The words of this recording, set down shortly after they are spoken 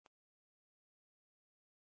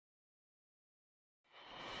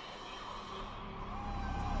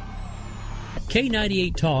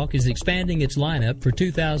K98 Talk is expanding its lineup for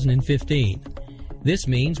 2015. This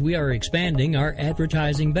means we are expanding our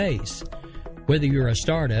advertising base. Whether you're a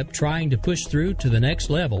startup trying to push through to the next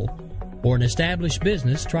level or an established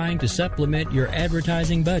business trying to supplement your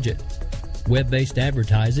advertising budget, web-based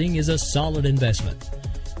advertising is a solid investment.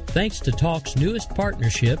 Thanks to Talk's newest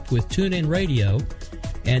partnership with TuneIn Radio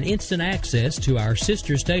and instant access to our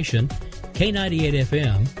sister station, K98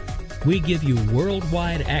 FM, we give you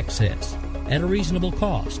worldwide access at a reasonable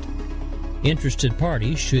cost. Interested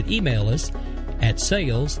parties should email us at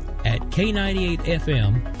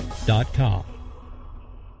sales@k98fm.com.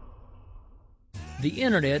 The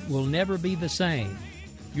internet will never be the same.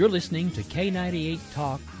 You're listening to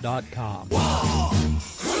K98talk.com. Whoa!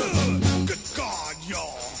 Good God,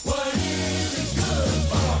 y'all. What is it good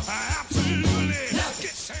for? Absolutely. Let's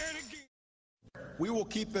get started again. We will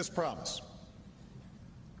keep this promise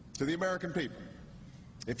to the American people.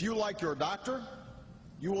 If you like your doctor,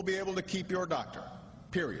 you will be able to keep your doctor,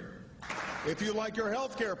 period. If you like your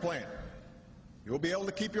health care plan, you will be able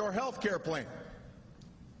to keep your health care plan,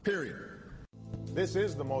 period. This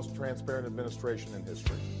is the most transparent administration in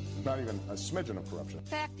history. Not even a smidgen of corruption.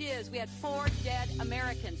 Fact is, we had 4 dead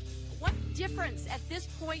Americans. What difference at this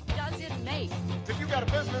point does it make? If you got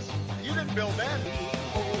a business, you didn't build that.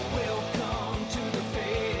 Oh, welcome to the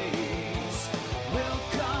face.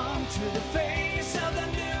 Welcome to the face of the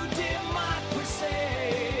new democracy.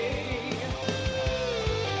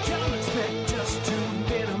 Don't expect us to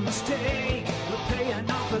admit a mistake. We're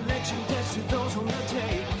paying off election debts to those on the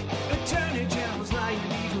take. Attorney General's lying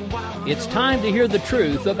even while It's time to hear the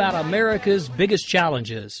truth about America's biggest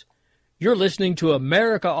challenges. You're listening to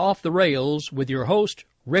America Off the Rails with your host,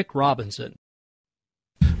 Rick Robinson.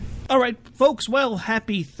 All right, folks, well,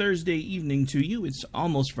 happy Thursday evening to you. It's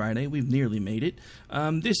almost Friday. We've nearly made it.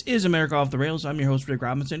 This is America Off the Rails. I'm your host, Rick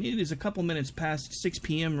Robinson. It is a couple minutes past 6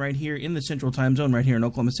 p.m. right here in the Central Time Zone, right here in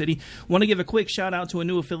Oklahoma City. Want to give a quick shout-out to a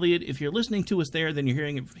new affiliate. If you're listening to us there, then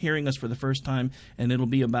you're hearing us for the first time, and it'll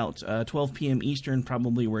be about 12 p.m. Eastern,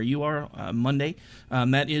 probably where you are, Monday.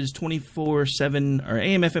 That is 24/7, or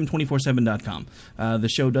AMFM247.com. The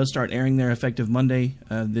show does start airing there effective Monday.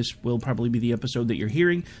 This will probably be the episode that you're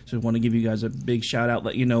hearing, so want to give you guys a big shout out,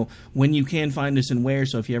 let you know when you can find us and where.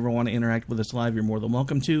 So if you ever want to interact with us live, you're more than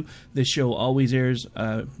welcome to. This show always airs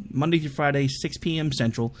Monday through Friday, 6 p.m.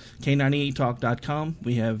 Central, K98talk.com.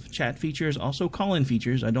 We have chat features, also call-in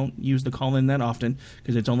features. I don't use the call-in that often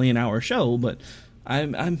because it's only an hour show, but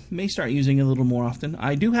I may start using it a little more often.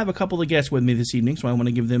 I do have a couple of guests with me this evening, so I want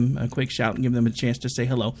to give them a quick shout and give them a chance to say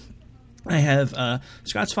hello. I have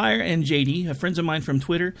Scott's Fire and JD, friends of mine from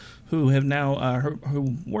Twitter, who have now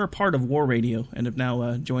who were part of War Radio and have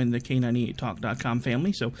now joined the K98talk.com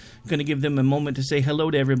family. So I'm going to give them a moment to say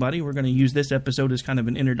hello to everybody. We're going to use this episode as kind of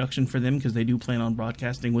an introduction for them because they do plan on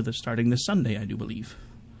broadcasting with us starting this Sunday, I do believe.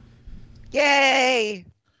 Yay!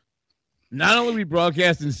 Not only are we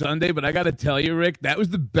broadcasting Sunday, but I got to tell you, Rick, that was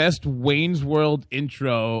the best Wayne's World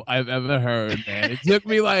intro I've ever heard, man. It took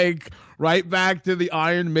me right back to the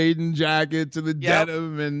Iron Maiden jacket, to the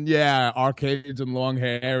denim, and arcades and long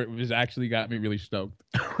hair. It was actually got me really stoked.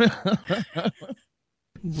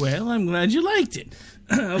 Well, I'm glad you liked it.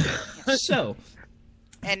 Okay, so.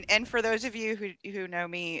 And for those of you who know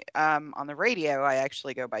me on the radio, I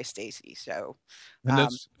actually go by Stacy. So for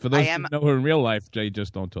those who know her in real life, Jay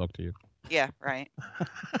just don't talk to you. Yeah, right.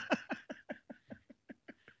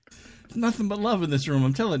 Nothing but love in this room.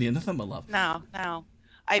 I'm telling you, nothing but love. No.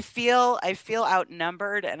 I feel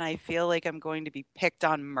outnumbered, and I feel like I'm going to be picked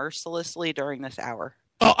on mercilessly during this hour.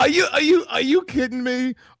 Oh, are you kidding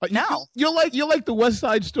me? No. You're like the West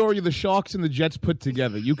Side Story of the Sharks and the Jets put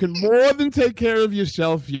together. You can more than take care of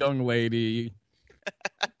yourself, young lady.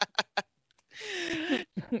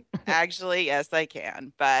 Actually, yes, I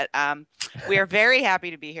can. But we are very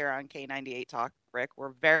happy to be here on K98 Talk, Rick.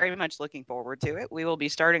 We're very much looking forward to it. We will be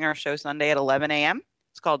starting our show Sunday at 11 a.m.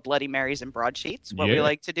 It's called Bloody Marys and Broadsheets. What we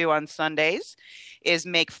like to do on Sundays is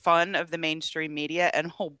make fun of the mainstream media. And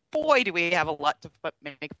oh boy, do we have a lot to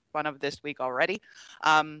make fun of this week already.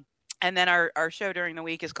 And then our show during the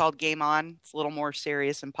week is called Game On. It's a little more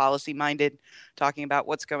serious and policy-minded, talking about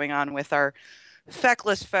what's going on with our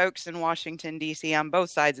feckless folks in Washington, D.C. on both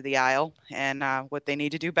sides of the aisle and what they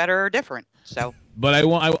need to do better or different. So, but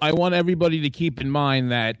I want everybody to keep in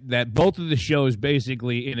mind that both of the shows,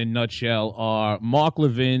 basically in a nutshell, are Mark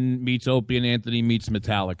Levin meets Opie and Anthony meets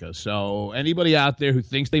Metallica. So anybody out there who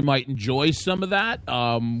thinks they might enjoy some of that,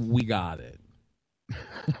 we got it.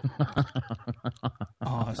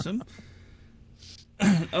 Awesome.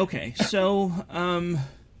 Okay, so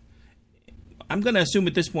I'm going to assume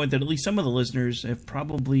at this point that at least some of the listeners have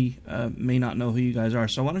probably may not know who you guys are.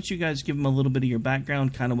 So why don't you guys give them a little bit of your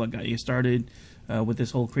background, kind of what got you started with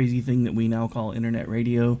this whole crazy thing that we now call internet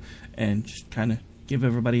radio, and just kind of give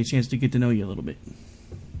everybody a chance to get to know you a little bit.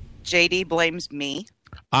 JD blames me.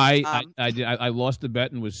 I lost a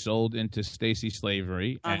bet and was sold into Stacey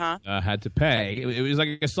slavery and had to pay. It was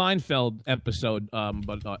like a Seinfeld episode,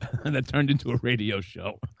 but that turned into a radio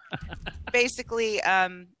show. Basically,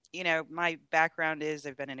 my background is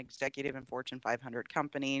I've been an executive in Fortune 500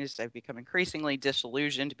 companies. I've become increasingly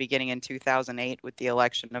disillusioned beginning in 2008 with the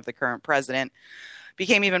election of the current president.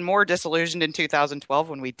 Became even more disillusioned in 2012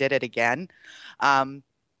 when we did it again.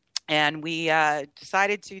 And we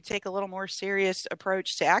decided to take a little more serious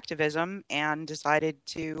approach to activism and decided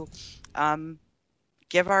to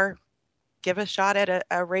give a shot at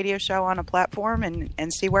a radio show on a platform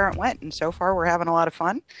and see where it went. And so far, we're having a lot of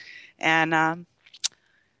fun. And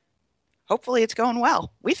hopefully it's going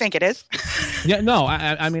well. We think it is. Yeah, no,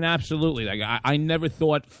 I mean, absolutely. Like, I never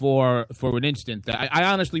thought for an instant that I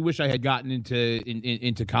honestly wish I had gotten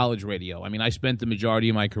into college radio. I mean, I spent the majority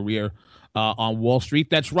of my career on Wall Street.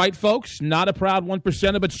 That's right, folks. Not a proud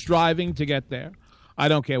 1%er, but striving to get there. I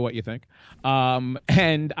don't care what you think.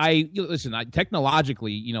 And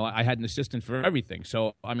technologically, I had an assistant for everything.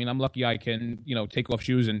 So, I mean, I'm lucky I can, take off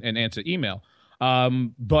shoes and answer email.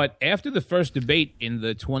 But after the first debate in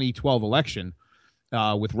the 2012 election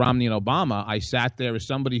with Romney and Obama, I sat there as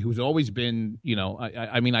somebody who's always been,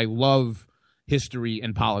 I love history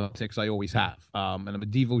and politics. I always have. And I'm a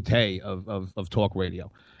devotee of talk radio.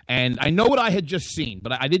 And I know what I had just seen,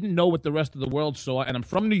 but I didn't know what the rest of the world saw. And I'm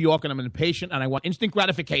from New York, and I'm impatient, and I want instant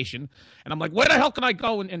gratification. And I'm like, where the hell can I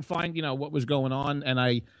go and find, what was going on? And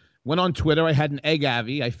I went on Twitter. I had an egg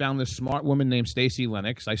avy. I found this smart woman named Stacey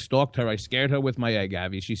Lennox. I stalked her. I scared her with my egg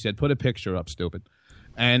avy. She said, put a picture up, stupid.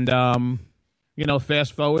 And,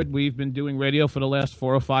 fast forward, we've been doing radio for the last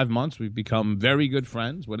 4 or 5 months. We've become very good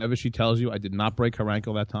friends. Whatever she tells you, I did not break her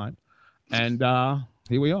ankle that time. And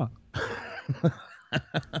here we are.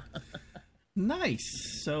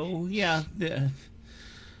 Nice. So, yeah,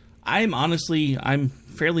 I'm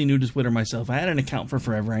fairly new to Twitter myself. I had an account for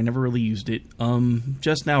forever. I never really used it.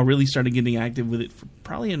 Just now really started getting active with it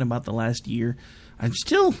probably in about the last year. I'm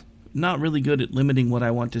still not really good at limiting what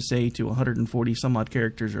I want to say to 140 some odd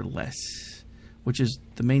characters or less, which is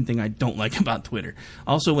the main thing I don't like about Twitter.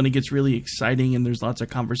 Also, when it gets really exciting and there's lots of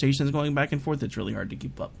conversations going back and forth, it's really hard to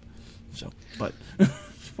keep up. So, but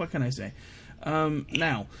what can I say?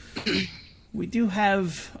 Now, we do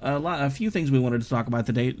have a few things we wanted to talk about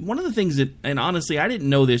today. One of the things that, and honestly, I didn't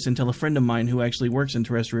know this until a friend of mine who actually works in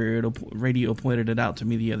terrestrial radio pointed it out to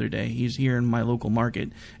me the other day. He's here in my local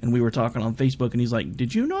market, and we were talking on Facebook, and he's like,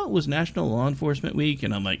 did you know it was National Law Enforcement Week?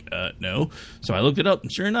 And I'm like, no. So I looked it up,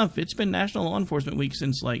 and sure enough, it's been National Law Enforcement Week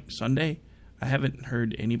since, Sunday. I haven't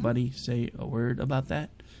heard anybody say a word about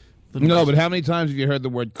that. No, but how many times have you heard the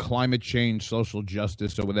word climate change, social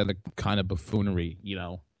justice, or whatever kind of buffoonery,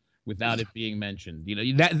 without it being mentioned?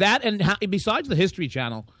 That and besides the History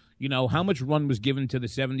Channel, how much run was given to the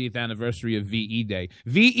 70th anniversary of VE Day?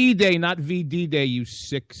 VE Day, not VD Day, you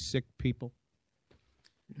sick people.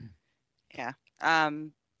 Yeah.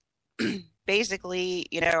 Basically,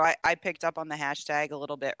 I picked up on the hashtag a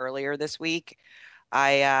little bit earlier this week.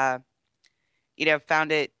 I,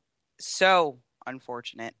 found it so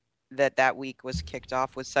unfortunate that week was kicked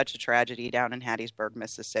off with such a tragedy down in Hattiesburg,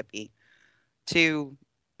 Mississippi. 2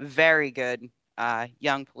 very good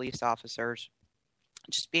young police officers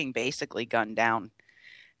just being basically gunned down.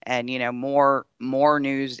 And, more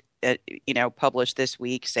news, published this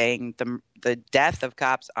week saying the death of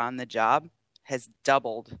cops on the job has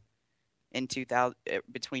doubled in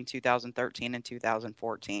between 2013 and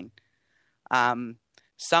 2014.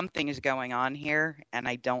 Something is going on here, and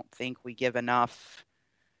I don't think we give enough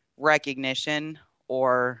recognition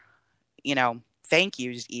or, thank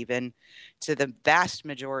yous even to the vast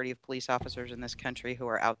majority of police officers in this country who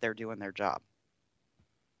are out there doing their job.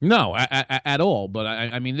 No, at all. But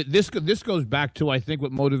I mean, this goes back to, I think,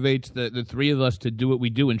 what motivates the three of us to do what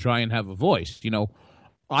we do and try and have a voice.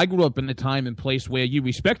 I grew up in a time and place where you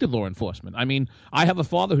respected law enforcement. I mean, I have a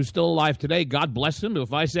father who's still alive today. God bless him.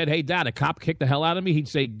 If I said, hey, Dad, a cop kicked the hell out of me, he'd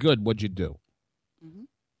say, good, what'd you do? Mm-hmm.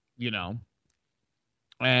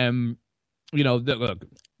 Look,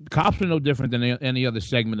 cops are no different than any other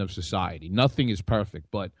segment of society. Nothing is perfect.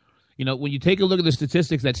 But, when you take a look at the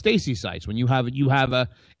statistics that Stacey cites, when you have an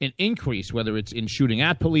increase, whether it's in shooting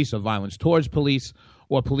at police or violence towards police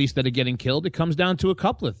or police that are getting killed, it comes down to a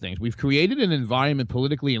couple of things. We've created an environment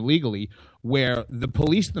politically and legally where the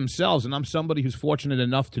police themselves, and I'm somebody who's fortunate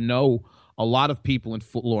enough to know a lot of people in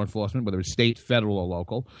law enforcement, whether it's state, federal, or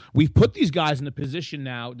local. We've put these guys in a position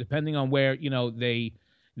now, depending on where,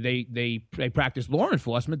 they practice law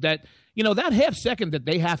enforcement, that that half second that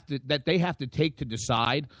they have to take to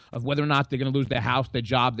decide of whether or not they're going to lose their house, their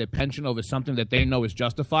job, their pension over something that they know is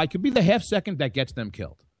justified could be the half second that gets them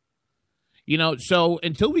killed. So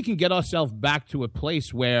until we can get ourselves back to a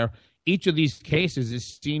place where each of these cases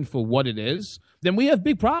is seen for what it is, then we have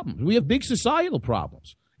big problems. We have big societal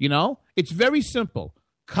problems. It's very simple.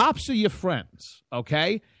 Cops are your friends,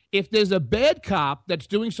 okay? If there's a bad cop that's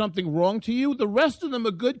doing something wrong to you, the rest of them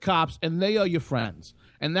are good cops, and they are your friends.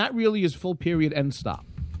 And that really is full period, end stop.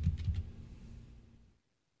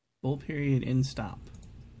 Full period, end stop.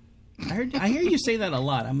 I hear you say that a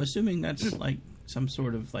lot. I'm assuming that's like some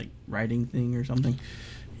sort of like writing thing or something.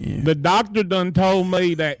 Yeah. The doctor done told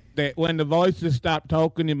me that when the voices stop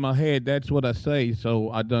talking in my head, that's what I say. So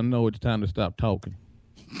I done know it's time to stop talking.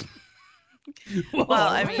 Well,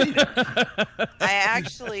 I mean, I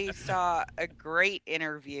actually saw a great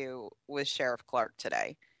interview with Sheriff Clark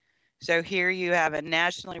today. So here you have a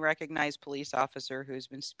nationally recognized police officer who's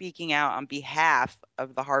been speaking out on behalf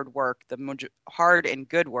of the hard and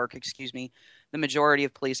good work, the majority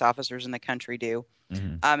of police officers in the country do.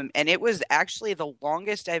 Mm-hmm. And it was actually the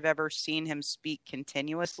longest I've ever seen him speak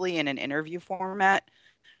continuously in an interview format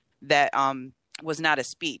that was not a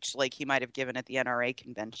speech like he might have given at the NRA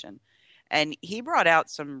convention. And he brought out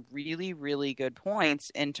some really, really good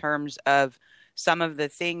points in terms of some of the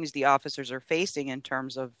things the officers are facing in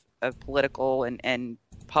terms of political and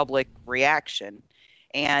public reaction.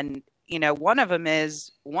 And, one of them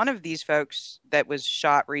is one of these folks that was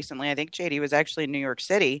shot recently. I think JD was actually in New York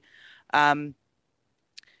City. Guy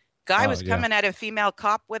was coming at a female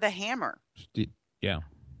cop with a hammer. Yeah.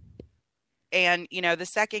 And, the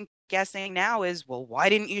second guessing now is, well, why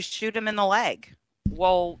didn't you shoot him in the leg?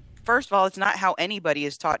 Well, first of all, it's not how anybody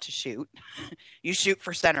is taught to shoot. You shoot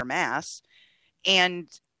for center mass. And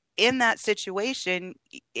in that situation,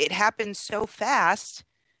 it happens so fast,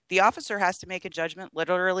 the officer has to make a judgment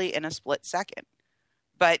literally in a split second.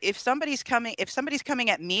 But if somebody's coming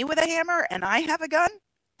at me with a hammer and I have a gun,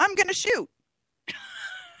 I'm going to shoot.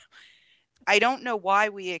 I don't know why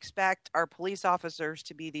we expect our police officers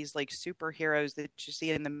to be these like superheroes that you see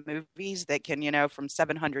in the movies that can, from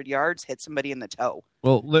 700 yards hit somebody in the toe.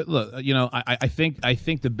 Well, look, I think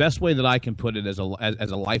the best way that I can put it as a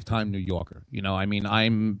lifetime New Yorker,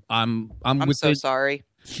 I'm with so sorry.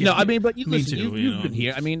 No, but listen, you've been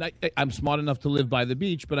here. I'm smart enough to live by the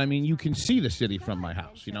beach, but you can see the city from my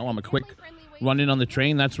house. I'm a quick run in on the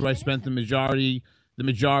train. That's where I spent the majority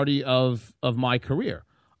of my career.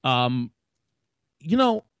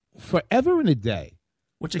 Forever and a day.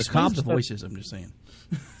 Which explains the voices, I'm just saying.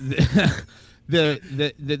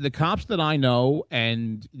 The cops that I know,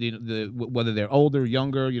 and whether they're older,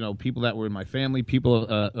 younger, people that were in my family, people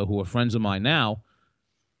who are friends of mine now,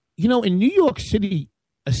 in New York City,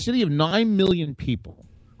 a city of 9 million people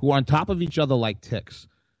who are on top of each other like ticks,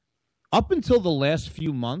 up until the last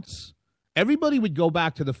few months, everybody would go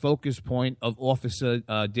back to the focus point of Officer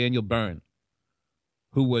Daniel Byrne,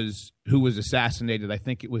 who was assassinated. I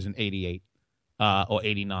think it was in 88 or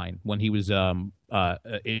 89 when he was in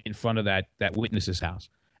front of that witness's house.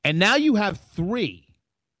 And now you have three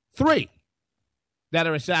that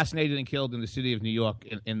are assassinated and killed in the city of New York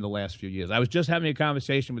in the last few years. I was just having a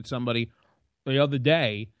conversation with somebody the other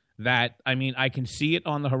day that, I can see it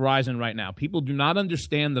on the horizon right now. People do not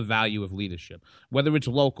understand the value of leadership, whether it's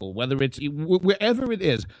local, whether it's wherever it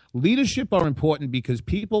is. Leadership are important because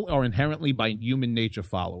people are inherently by human nature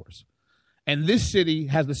followers. And this city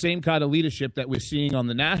has the same kind of leadership that we're seeing on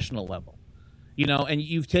the national level. And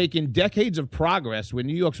you've taken decades of progress where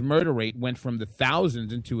New York's murder rate went from the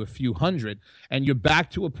thousands into a few hundred, and you're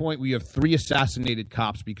back to a point where you have 3 assassinated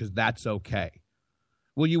cops because that's okay.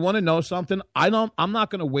 Well, you want to know something? I'm not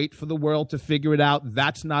going to wait for the world to figure it out.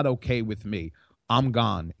 That's not okay with me. I'm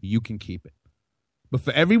gone. You can keep it. But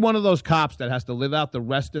for every one of those cops that has to live out the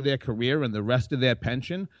rest of their career and the rest of their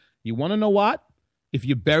pension, you want to know what? If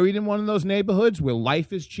you're buried in one of those neighborhoods where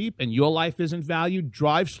life is cheap and your life isn't valued,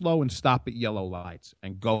 drive slow and stop at yellow lights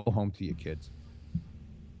and go home to your kids.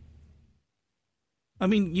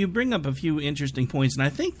 You bring up a few interesting points, and I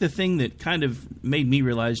think the thing that kind of made me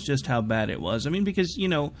realize just how bad it was, because,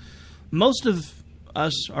 most of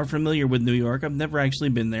us are familiar with New York. I've never actually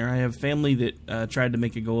been there. I have family that tried to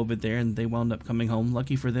make a go of it there, and they wound up coming home.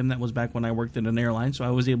 Lucky for them, that was back when I worked at an airline, so I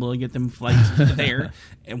was able to get them flights there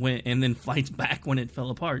and then flights back when it fell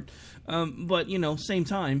apart. But, same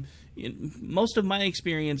time, most of my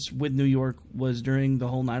experience with New York was during the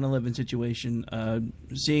whole 9/11 situation,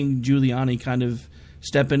 seeing Giuliani kind of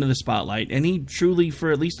step into the spotlight. And he truly,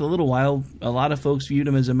 for at least a little while, a lot of folks viewed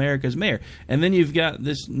him as America's mayor. And then you've got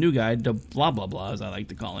this new guy, the blah, blah, blah, as I like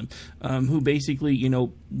to call him, who basically,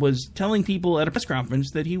 was telling people at a press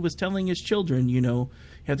conference that he was telling his children, you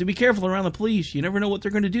have to be careful around the police. You never know what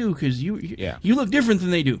they're going to do because you look different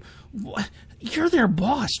than they do. What? You're their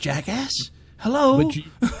boss, jackass. Hello. But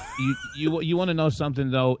you want to know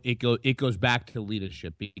something, though? It goes back to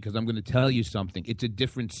leadership, because I'm going to tell you something. It's a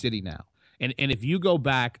different city now. And if you go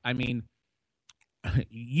back, I mean,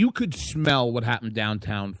 you could smell what happened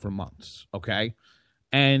downtown for months, okay?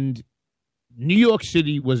 And New York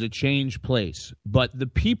City was a changed place, but the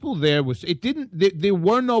people there there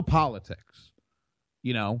were no politics,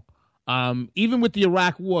 Even with the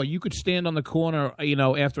Iraq War, you could stand on the corner,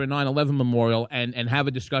 after a 9/11 memorial and have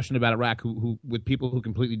a discussion about Iraq with people who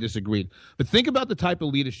completely disagreed. But think about the type of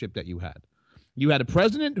leadership that you had. You had a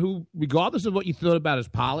president who, regardless of what you thought about his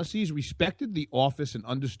policies, respected the office and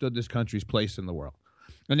understood this country's place in the world.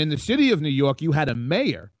 And in the city of New York, you had a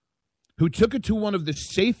mayor who took it to one of the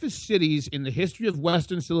safest cities in the history of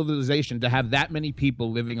Western civilization to have that many people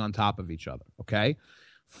living on top of each other, okay?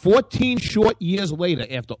 14 short years later,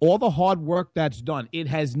 after all the hard work that's done, it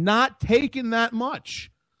has not taken that much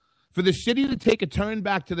for the city to take a turn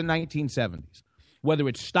back to the 1970s. Whether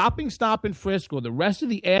it's stop and frisk or the rest of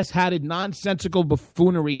the ass-hatted nonsensical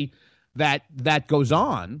buffoonery that goes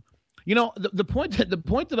on, the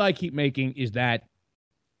point that I keep making is that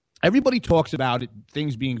everybody talks about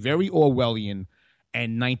things being very Orwellian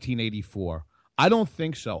and 1984. I don't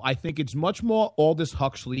think so. I think it's much more Aldous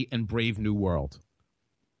Huxley and Brave New World.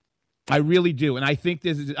 I really do, and I think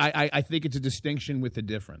I think it's a distinction with a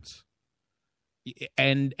difference.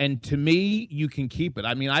 And to me, you can keep it.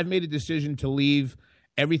 I mean, I've made a decision to leave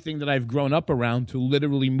everything that I've grown up around to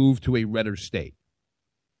literally move to a redder state.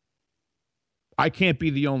 I can't be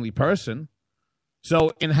the only person.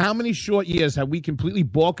 So in how many short years have we completely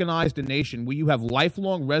balkanized a nation where you have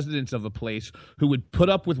lifelong residents of a place who would put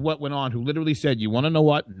up with what went on, who literally said, you want to know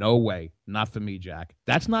what? No way. Not for me, Jack.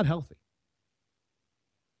 That's not healthy.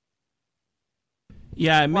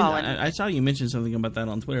 Yeah, I saw you mention something about that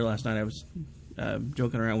on Twitter last night. I was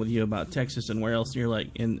joking around with you about Texas and where else. You're like,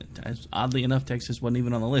 oddly enough, Texas wasn't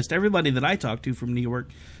even on the list. Everybody that I talked to from New York,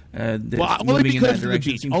 moving in that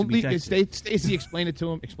direction seems to be Texas. Stacey, explain it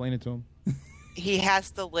to him. He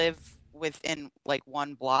has to live within like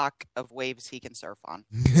one block of waves he can surf on.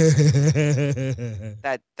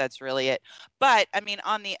 That's really it. But I mean,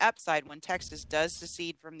 on the upside, when Texas does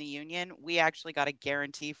secede from the Union, we actually got a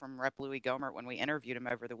guarantee from Rep. Louis Gohmert when we interviewed him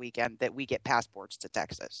over the weekend that we get passports to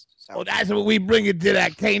Texas. So that's what we bring it to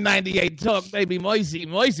that K98 talk, baby. Moisey.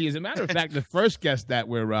 As a matter of fact, the first guest that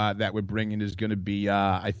we're bringing is going to be,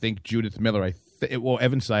 I think, Judith Miller.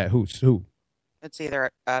 Evan Syed. Who? It's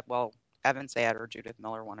either Evan Syed or Judith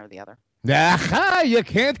Miller, one or the other. Aha, you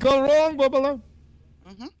can't go wrong, Bubba.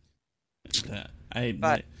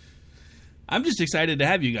 I'm just excited to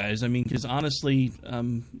have you guys. I mean, because honestly,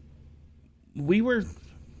 we've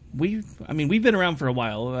been around for a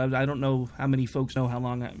while. I don't know how many folks know how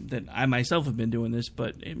long that I myself have been doing this,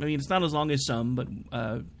 but I mean, it's not as long as some, but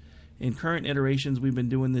in current iterations, we've been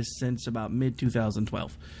doing this since about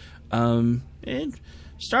mid-2012. And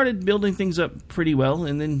started building things up pretty well,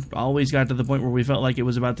 and then always got to the point where we felt like it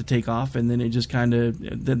was about to take off, and then it just kind of,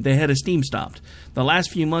 the head of steam stopped. The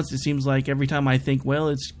last few months, it seems like every time I think, well,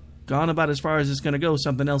 it's gone about as far as it's going to go,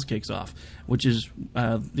 something else kicks off, which is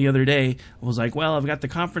the other day, I was like, well, I've got the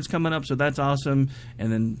conference coming up, so that's awesome,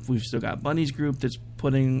 and then we've still got Bunny's group that's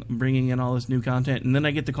bringing in all this new content, and then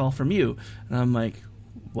I get the call from you, and I'm like,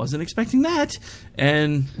 wasn't expecting that,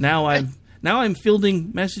 and now I'm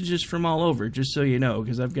fielding messages from all over, just so you know,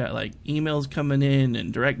 because I've got like emails coming in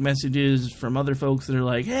and direct messages from other folks that are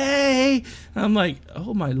like, "Hey," I'm like,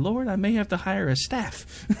 "Oh my lord, I may have to hire a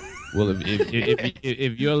staff." Well,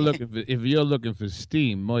 if you're looking for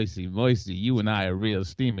steam, Moisey, you and I are real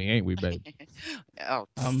steamy, ain't we, baby? I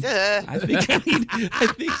think.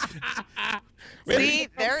 See,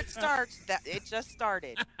 there it starts. It just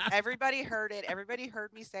started. Everybody heard it. Everybody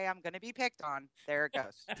heard me say I'm going to be picked on. There it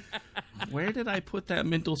goes. Where did I put that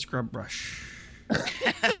mental scrub brush?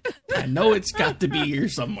 I know it's got to be here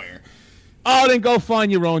somewhere. Oh, then go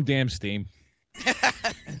find your own damn steam.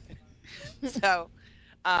 So,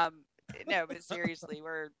 no, but seriously,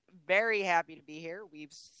 we're very happy to be here.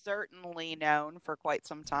 We've certainly known for quite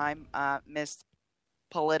some time Miss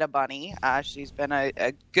Polita Bunny. She's been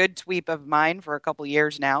a good tweep of mine for a couple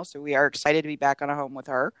years now, so we are excited to be back on a home with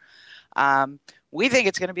her. We think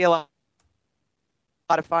it's going to be a lot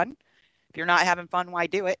of fun. If you're not having fun, why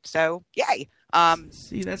do it? So, yay.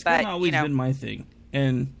 See, that's kind of always been my thing.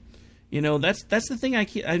 And, You know, that's the thing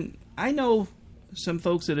I know some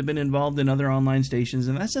folks that have been involved in other online stations,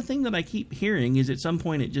 and that's the thing that I keep hearing is at some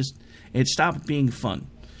point it stopped being fun.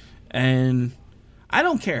 And I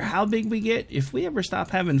don't care how big we get. If we ever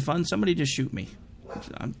stop having fun, somebody just shoot me.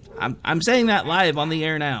 I'm saying that live on the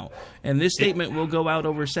air now, and this statement will go out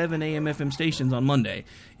over 7 AM FM stations on Monday.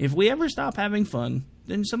 If we ever stop having fun,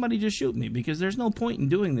 then somebody just shoot me, because there's no point in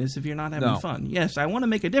doing this if you're not having fun. Yes, I want to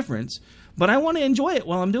make a difference, but I want to enjoy it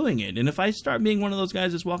while I'm doing it. And if I start being one of those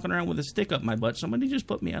guys that's walking around with a stick up my butt, somebody just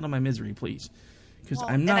put me out of my misery, please, because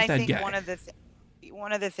I'm not that guy.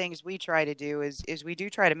 One of the things we try to do is we do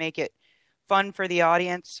try to make it fun for the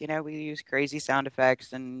audience. You know, we use crazy sound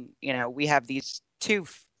effects, and you know, we have these 2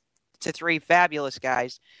 to 3 fabulous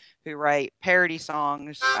guys who write parody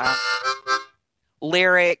songs,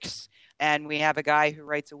 lyrics, and we have a guy who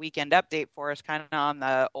writes a weekend update for us, kind of on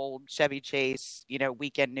the old Chevy Chase, you know,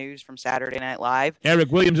 weekend news from Saturday Night Live.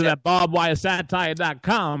 Eric Williams of that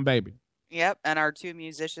barbedwiresatire.com, baby. Yep, and our 2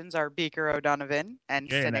 musicians are Beaker O'Donovan and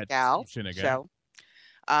Cynical. So,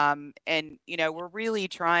 and you know, we're really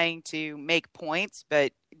trying to make points,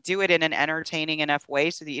 but do it in an entertaining enough way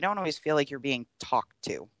so that you don't always feel like you're being talked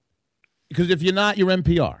to. Because if you're not, you're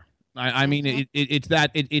NPR. I mean, it's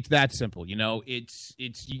that simple. You know, it's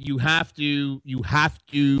you have to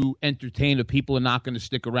entertain the people who are not going to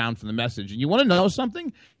stick around for the message. And you want to know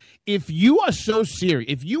something? If you are so serious,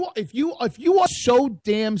 if you are so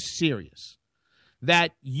damn serious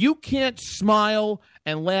that you can't smile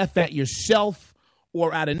and laugh at yourself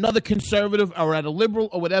or at another conservative or at a liberal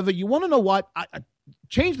or whatever, you want to know what?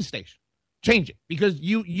 Change the station. Change it, because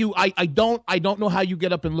I don't know how you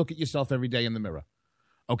get up and look at yourself every day in the mirror.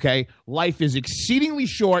 Okay, life is exceedingly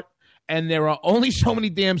short, and there are only so many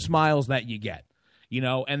damn smiles that you get, you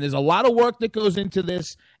know, and there's a lot of work that goes into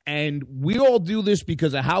this, and we all do this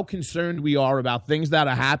because of how concerned we are about things that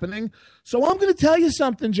are happening. So I'm going to tell you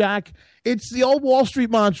something, Jack. It's the old Wall Street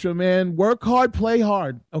mantra, man. Work hard, play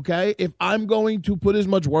hard, okay? If I'm going to put as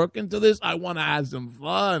much work into this, I want to have some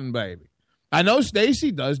fun, baby. I know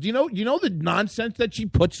Stacy does. Do you know the nonsense that she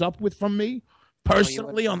puts up with from me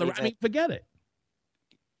personally on the? I mean, forget it.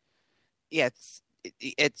 Yeah,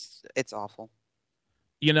 it's awful.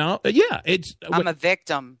 You know, yeah, it's. I'm a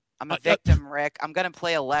victim. Rick. I'm going to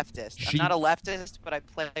play a leftist. I'm not a leftist, but I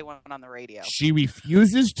play one on the radio. She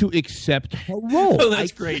refuses to accept her role. Oh,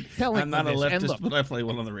 that's great. I'm not a leftist, but I play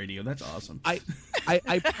one on the radio. That's awesome. I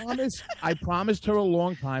promised her a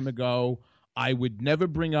long time ago I would never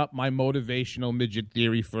bring up my motivational midget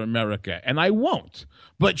theory for America, and I won't.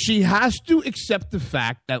 But she has to accept the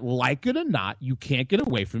fact that, like it or not, you can't get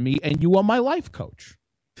away from me, and you are my life coach.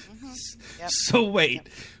 Mm-hmm. Yep. So wait.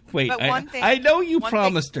 I know you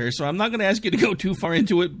promised her, so I'm not going to ask you to go too far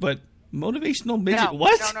into it, but motivational midget,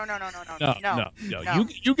 what? No.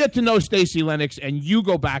 You get to know Stacey Lennox, and you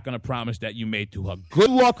go back on a promise that you made to her. Good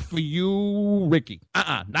luck for you, Ricky.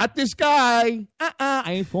 Not this guy. I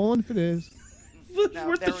ain't falling for this.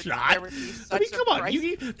 Worth the shot. I mean, come on.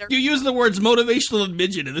 You use the words motivational and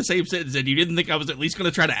midget in the same sentence, and you didn't think I was at least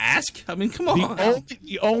going to try to ask? I mean, come on.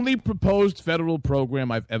 The only proposed federal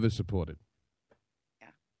program I've ever supported. Yeah.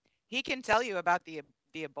 He can tell you about the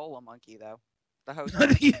Ebola monkey, though. The host.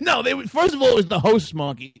 No, first of all, it was the host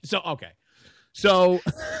monkey. So, okay. So,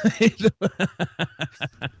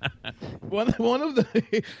 one of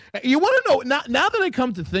the, you want to know, now that I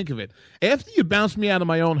come to think of it, after you bounced me out of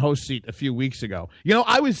my own host seat a few weeks ago, you know,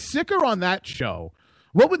 I was sicker on that show.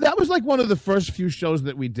 That was like one of the first few shows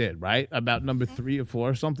that we did, right? About number 3 or 4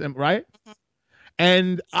 or something, right?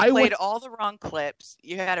 And I played all the wrong clips.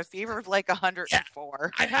 You had a fever of like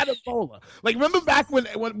 104. I had Ebola. Like, remember back when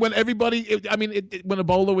everybody, when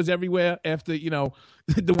Ebola was everywhere after, you know,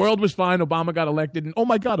 the world was fine, Obama got elected, and oh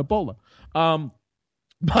my God, Ebola.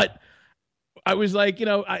 But I was like, you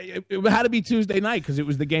know, it had to be Tuesday night because it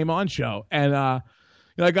was the Game On show. And,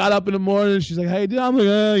 you know, I got up in the morning and she's like, hey, I'm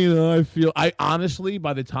like, I honestly,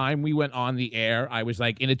 by the time we went on the air, I was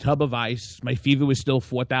like in a tub of ice. My fever was still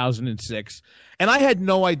 4,006. And I had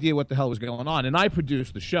no idea what the hell was going on. And I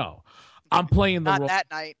produced the show. I'm playing the wrong. Not that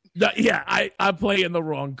night. Yeah, I'm playing the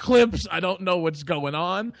wrong clips. I don't know what's going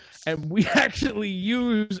on. And we actually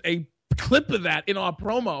use a clip of that in our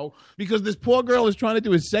promo because this poor girl is trying to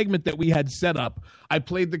do a segment that we had set up. I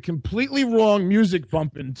played the completely wrong music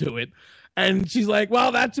bump into it. And she's like,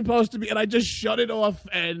 well, that's supposed to be, and I just shut it off,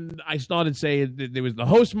 and I started saying that there was the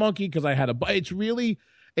host monkey because I had it's really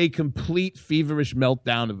a complete feverish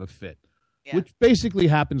meltdown of a fit, which basically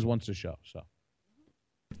happens once a show. So,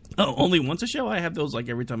 oh, only once a show? I have those like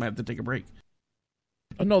every time I have to take a break.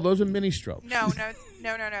 Oh no, those are mini strokes. No.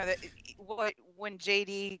 when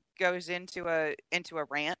JD goes into a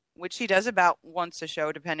rant, which he does about once a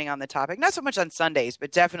show, depending on the topic. Not so much on Sundays,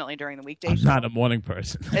 but definitely during the weekdays. I'm not a morning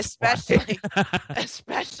person. Especially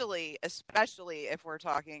if we're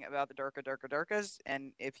talking about the Durkas.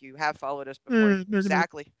 And if you have followed us before, you know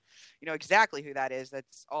exactly who that is.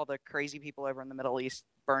 That's all the crazy people over in the Middle East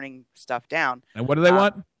burning stuff down. And what do they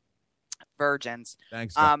want? Virgins.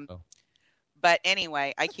 Thanks. But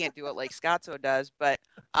anyway, I can't do it like Scotzo does, but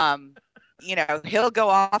you know, he'll go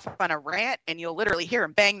off on a rant and you'll literally hear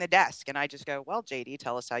him bang the desk. And I just go, well, JD,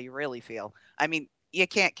 tell us how you really feel. I mean, you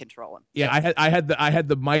can't control him. Yeah, I had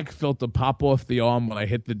the mic filter pop off the arm when I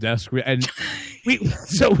hit the desk, and we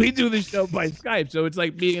do the show by Skype, so it's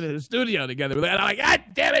like being in a studio together. And I'm like, God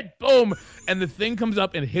damn it, boom, and the thing comes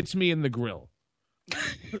up and hits me in the grill.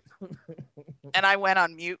 And I went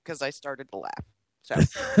on mute because I started to laugh. So,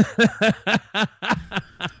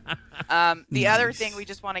 the other thing we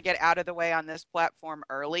just want to get out of the way on this platform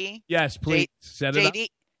early. Yes, please set it up.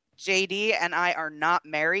 JD and I are not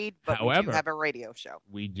married, but we do have a radio show.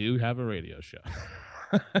 We do have a radio show.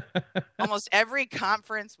 Almost every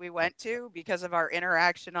conference we went to, because of our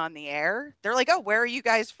interaction on the air, they're like, oh, where are you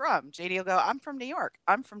guys from? JD will go, I'm from New York.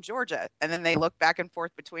 I'm from Georgia. And then they look back and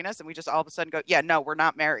forth between us, and we just all of a sudden go, yeah, no, we're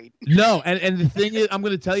not married. No, and the thing is, I'm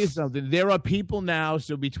going to tell you something. There are people now,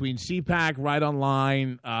 so between CPAC, Right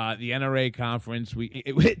Online, the NRA conference,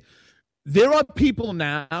 there are people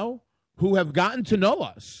now who have gotten to know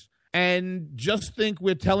us and just think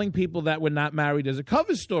we're telling people that we're not married as a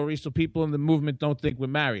cover story so people in the movement don't think we're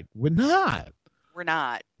married. We're not. We're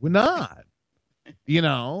not. We're not. You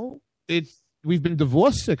know, we've been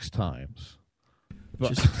divorced 6 times.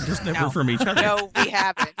 But just never from each other. No, we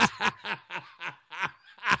haven't.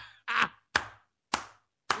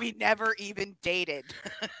 We never even dated.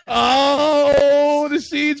 Oh, the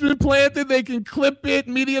seed's been planted. They can clip it.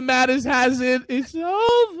 Media Matters has it. It's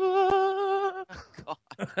over. God.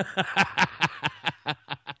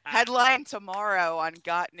 Headline tomorrow on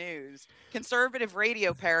Got News. Conservative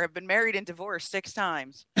radio pair have been married and divorced 6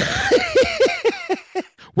 times.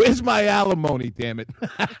 Where's my alimony, damn it?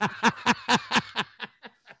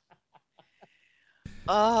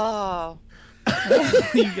 Oh.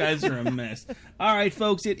 You guys are a mess. All right,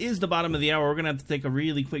 folks, it is the bottom of the hour. We're going to have to take a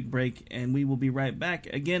really quick break, and we will be right back.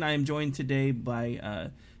 Again, I am joined today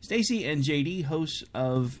by Stacy and JD, hosts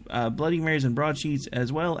of Bloody Marys and Broadsheets,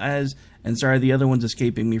 as well as, and sorry, the other one's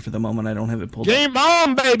escaping me for the moment. I don't have it pulled up. Game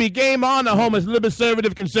on, baby. Game on. The home is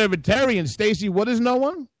liberservative conservatarian. Stacy, what is no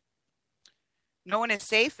one? No one is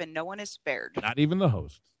safe and no one is spared. Not even the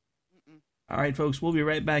host. Mm-mm. All right, folks, we'll be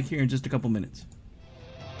right back here in just a couple minutes.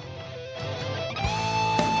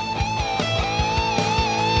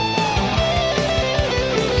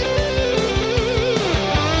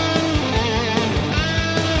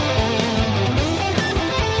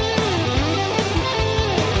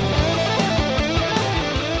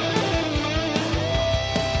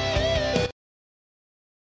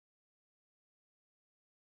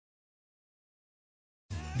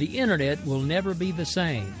 The internet will never be the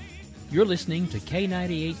same. You're listening to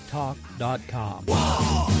K98Talk.com.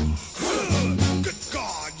 Wow. Good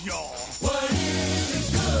God, y'all. What is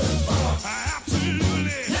it good for?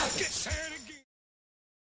 Absolutely. Now get set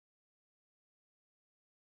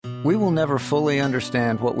again. We will never fully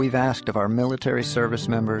understand what we've asked of our military service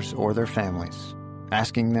members or their families,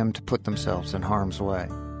 asking them to put themselves in harm's way,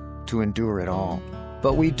 to endure it all.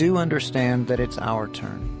 But we do understand that it's our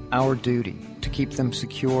turn, our duty, to keep them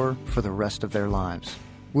secure for the rest of their lives.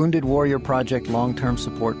 Wounded Warrior Project long-term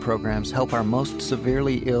support programs help our most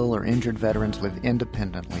severely ill or injured veterans live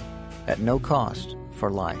independently, at no cost, for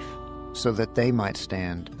life, so that they might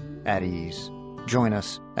stand at ease. Join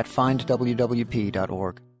us at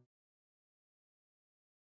findwwp.org.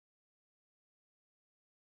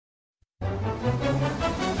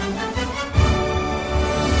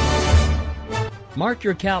 Mark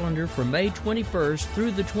your calendar for May 21st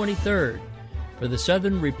through the 23rd for the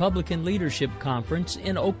Southern Republican Leadership Conference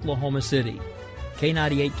in Oklahoma City.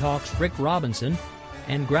 K98 Talk's Rick Robinson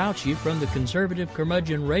and Grouchy from the Conservative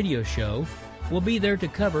Curmudgeon Radio Show will be there to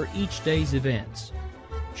cover each day's events.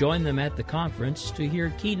 Join them at the conference to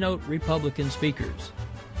hear keynote Republican speakers.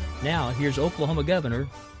 Now, here's Oklahoma Governor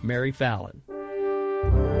Mary Fallin.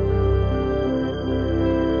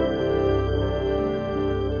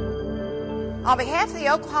 On behalf of the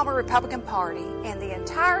Oklahoma Republican Party and the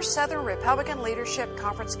entire Southern Republican Leadership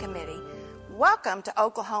Conference Committee, welcome to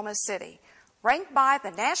Oklahoma City, ranked by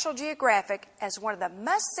the National Geographic as one of the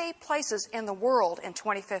must-see places in the world in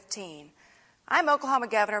 2015. I'm Oklahoma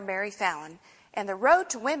Governor Mary Fallin, and the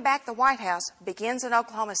road to win back the White House begins in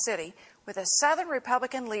Oklahoma City with a Southern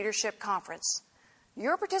Republican Leadership Conference.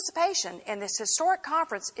 Your participation in this historic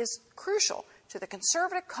conference is crucial to the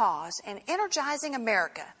conservative cause and energizing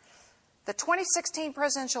America. The 2016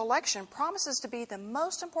 presidential election promises to be the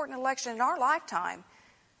most important election in our lifetime,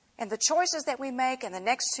 and the choices that we make in the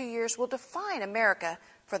next 2 years will define America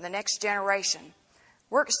for the next generation.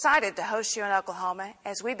 We're excited to host you in Oklahoma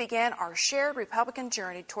as we begin our shared Republican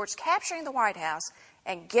journey towards capturing the White House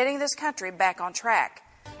and getting this country back on track.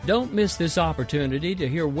 Don't miss this opportunity to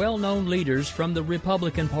hear well-known leaders from the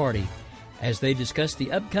Republican Party as they discuss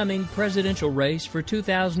the upcoming presidential race for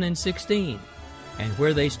 2016 and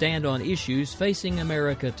where they stand on issues facing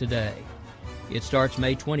America today. It starts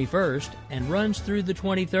May 21st and runs through the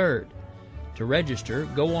 23rd. To register,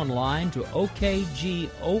 go online to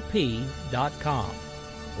okgop.com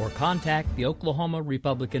or contact the Oklahoma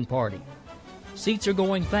Republican Party. Seats are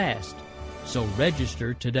going fast, so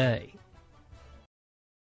register today.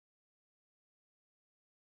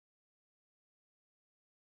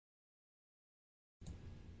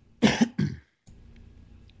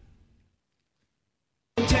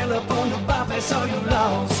 Telephone to bypass all your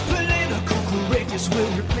laws. Political correctness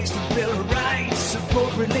will replace the Bill of Rights.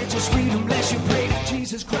 Support religious freedom lest you pray to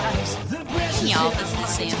Jesus Christ. Y'all, this is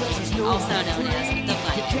Sandy, also known as The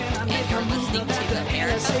Bunny, and you're listening to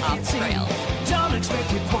America Off the Rails. Don't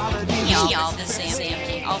expect equality. Y'all, this is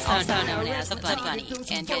Sandy, also known as The Bunny,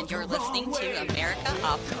 and you're listening to America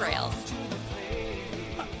Off the Rails.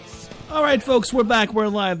 All right, folks, we're back. We're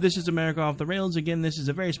live. This is America Off the Rails. Again, this is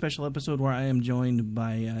a very special episode where I am joined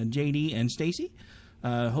by JD and Stacy,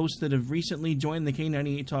 hosts that have recently joined the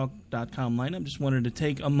K98Talk.com lineup. Just wanted to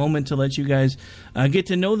take a moment to let you guys get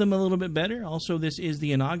to know them a little bit better. Also, this is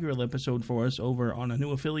the inaugural episode for us over on a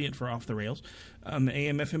new affiliate for Off the Rails,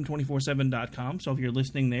 AMFM247.com. So if you're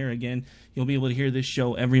listening there, again, you'll be able to hear this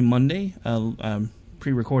show every Monday,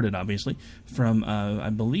 pre-recorded, obviously, from, I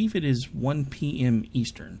believe it is 1 p.m.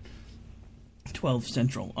 Eastern. 12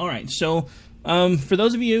 Central. All right, so for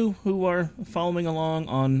those of you who are following along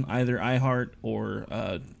on either iHeart or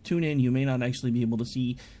TuneIn, you may not actually be able to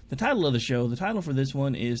see the title of the show. The title for this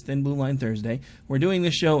one is Thin Blue Line Thursday. We're doing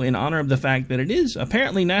this show in honor of the fact that it is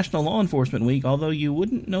apparently National Law Enforcement Week, although you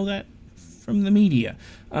wouldn't know that from the media.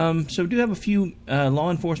 So we do have a few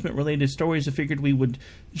law enforcement-related stories. I figured we would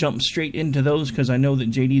jump straight into those because I know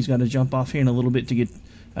that JD's got to jump off here in a little bit to get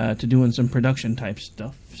to doing some production-type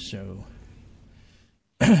stuff, so...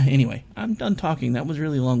 Anyway, I'm done talking. That was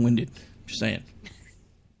really long-winded. Just saying.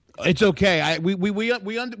 It's okay.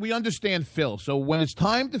 We understand Phil. So when it's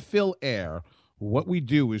time to fill air, what we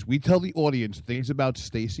do is we tell the audience things about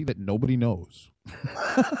Stacy that nobody knows.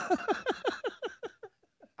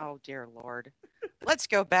 Oh, dear Lord. Let's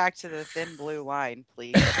go back to the thin blue line,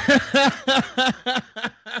 please.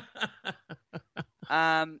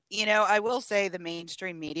 I will say the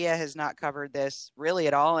mainstream media has not covered this really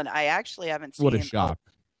at all, and I actually haven't seen. What a shock!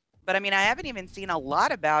 But I mean, I haven't even seen a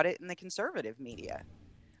lot about it in the conservative media.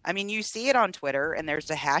 I mean, you see it on Twitter, and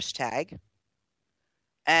there's a hashtag,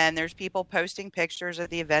 and there's people posting pictures of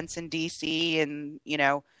the events in D.C. and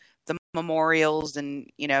the memorials and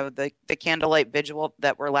the candlelight vigil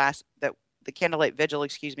that was last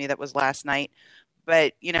night.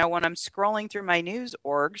 But when I'm scrolling through my news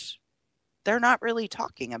orgs, they're not really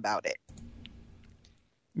talking about it.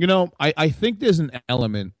 I think there's an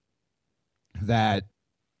element that,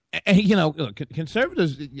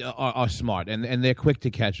 conservatives are smart and they're quick to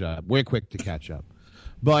catch up. We're quick to catch up.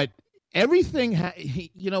 But everything,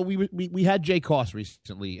 we had Jay Koss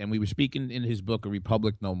recently, and we were speaking in his book, A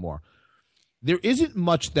Republic No More. There isn't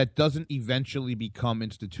much that doesn't eventually become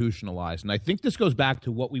institutionalized. And I think this goes back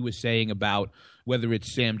to what we were saying about whether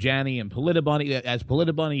it's Sam Janney and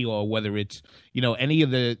Politibunny or whether it's, any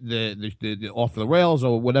of the Off the Rails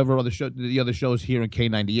or whatever the other shows here in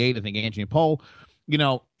K98, I think Angie and Paul,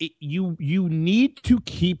 you need to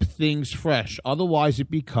keep things fresh. Otherwise,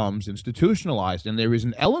 it becomes institutionalized. And there is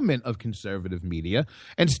an element of conservative media,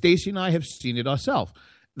 and Stacey and I have seen it ourselves,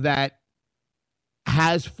 that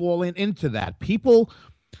has fallen into that. People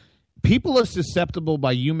are susceptible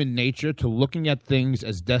by human nature to looking at things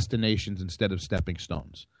as destinations instead of stepping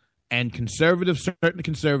stones. And certain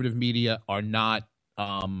conservative media are not,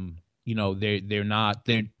 they're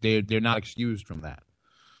not excused from that.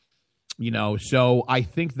 So I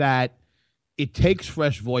think that it takes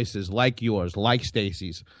fresh voices like yours, like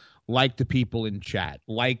Stacey's, like the people in chat,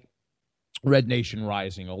 like Red Nation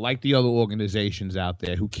Rising, or like the other organizations out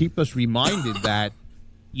there who keep us reminded that,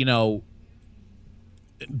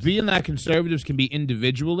 being that conservatives can be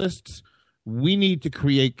individualists, we need to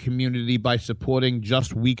create community by supporting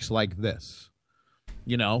just weeks like this.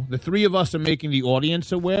 The three of us are making the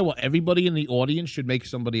audience aware. Well, everybody in the audience should make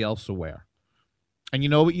somebody else aware. And you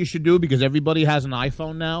know what you should do? Because everybody has an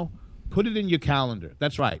iPhone now. Put it in your calendar.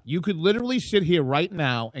 That's right. You could literally sit here right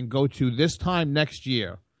now and go to this time next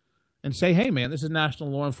year and say, hey, man, this is National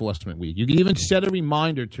Law Enforcement Week. You can even set a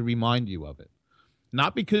reminder to remind you of it.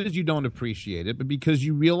 Not because you don't appreciate it, but because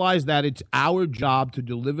you realize that it's our job to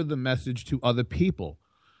deliver the message to other people.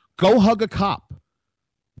 Go hug a cop.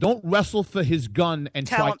 Don't wrestle for his gun and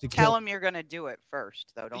try to kill him. Tell him you're going to do it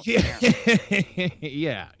first, though. Don't scare him.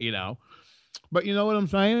 Yeah, you know. But you know what I'm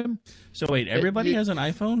saying? So wait, everybody has an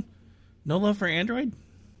iPhone? No love for Android?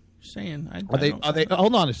 Just saying. Are they?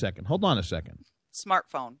 Hold on a second.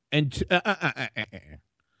 Smartphone. And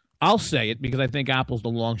I'll say it because I think Apple's the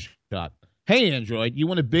long shot. Hey, Android, you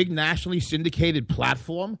want a big nationally syndicated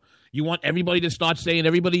platform? You want everybody to start saying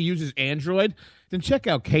everybody uses Android? Then check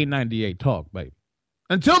out K98 Talk, babe.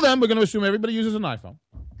 Until then, we're going to assume everybody uses an iPhone.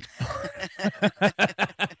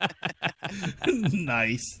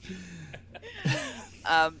 Nice.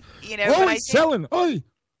 You know, but selling. Oi.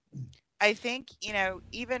 I think, you know,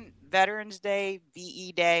 even Veterans Day,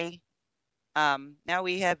 VE Day, now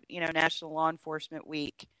we have, you know, National Law Enforcement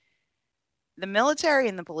Week. The military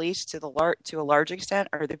and the police, to a large extent,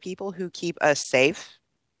 are the people who keep us safe.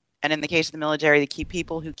 And in the case of the military, the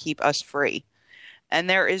people who keep us free. And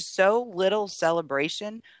there is so little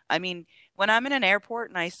celebration. I mean, when I'm in an airport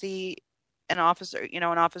and I see an officer,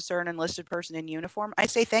 an enlisted person in uniform, I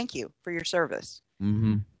say thank you for your service.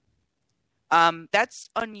 Mm-hmm. That's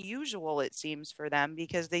unusual, it seems, for them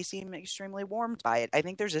because they seem extremely warmed by it. I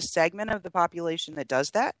think there's a segment of the population that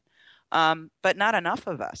does that, but not enough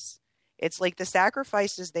of us. It's like the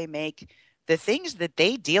sacrifices they make, the things that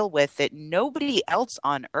they deal with that nobody else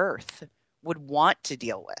on earth would want to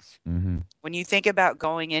deal with. Mm-hmm. When you think about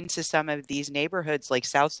going into some of these neighborhoods like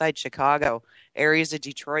Southside Chicago, areas of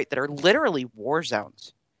Detroit that are literally war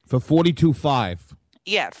zones. For $42,500.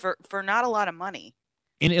 Yeah, for not a lot of money.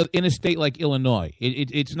 In a state like Illinois,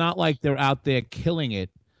 it's not like they're out there killing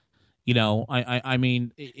it. You know, I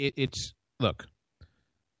mean, it's look,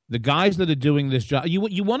 the guys that are doing this job.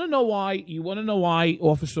 You want to know why? You want to know why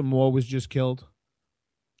Officer Moore was just killed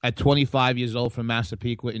at 25 years old from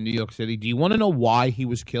Massapequa in New York City? Do you want to know why he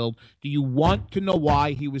was killed? Do you want to know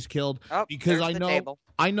why he was killed? Oh, because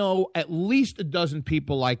I know at least a dozen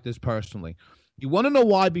people like this personally. You want to know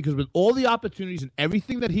why? Because with all the opportunities and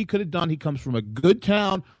everything that he could have done, he comes from a good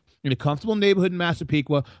town in a comfortable neighborhood in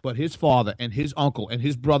Massapequa, but his father and his uncle and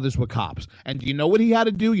his brothers were cops. And do you know what he had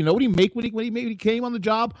to do? You know what he made when he came on the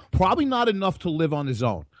job? Probably not enough to live on his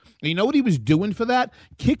own. And you know what he was doing for that?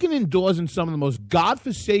 Kicking in doors in some of the most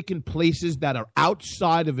godforsaken places that are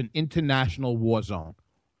outside of an international war zone.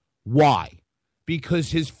 Why?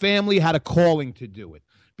 Because his family had a calling to do it.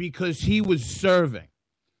 Because he was serving.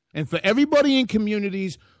 And for everybody in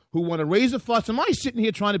communities who want to raise a fuss, am I sitting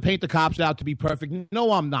here trying to paint the cops out to be perfect?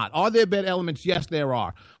 No, I'm not. Are there bad elements? Yes, there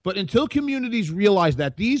are. But until communities realize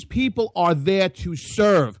that these people are there to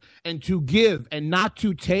serve and to give and not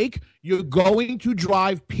to take, you're going to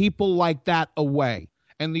drive people like that away.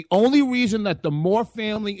 And the only reason that the Moore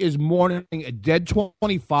family is mourning a dead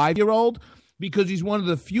 25-year-old, because he's one of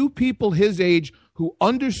the few people his age who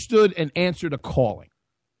understood and answered a calling.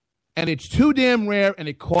 And it's too damn rare, and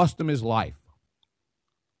it cost him his life.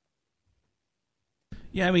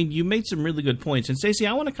 Yeah, I mean, you made some really good points. And Stacey,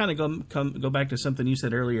 I want to kind of go back to something you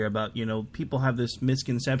said earlier about, you know, people have this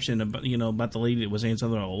misconception about, you know, about the lady that was saying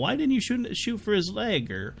something, well, why didn't you shoot for his leg?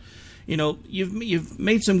 Or, you know, you've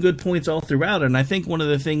made some good points all throughout. And I think one of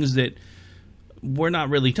the things that we're not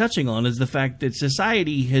really touching on is the fact that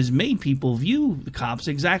society has made people view the cops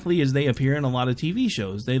exactly as they appear in a lot of TV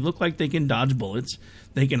shows. They look like they can dodge bullets.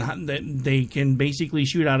 They can basically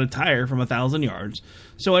shoot out a tire from 1,000 yards.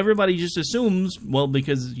 So everybody just assumes, well,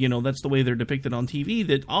 because, you know, that's the way they're depicted on TV,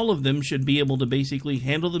 that all of them should be able to basically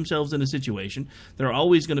handle themselves in a situation. They're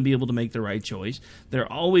always going to be able to make the right choice.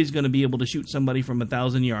 They're always going to be able to shoot somebody from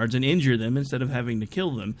 1,000 yards and injure them instead of having to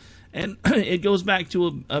kill them. And it goes back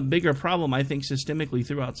to a bigger problem, I think, systemically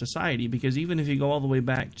throughout society, because even if you go all the way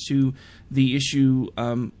back to the issue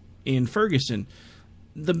in Ferguson,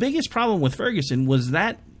 the biggest problem with Ferguson was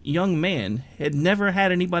that young man had never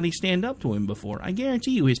had anybody stand up to him before. I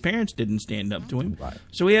guarantee you his parents didn't stand up to him. Right.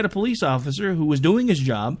 So he had a police officer who was doing his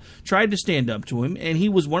job, tried to stand up to him, and he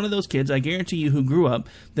was one of those kids, I guarantee you, who grew up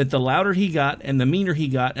that the louder he got and the meaner he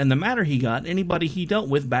got and the madder he got, anybody he dealt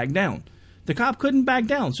with backed down. The cop couldn't back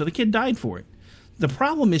down, so the kid died for it. The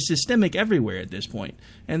problem is systemic everywhere at this point.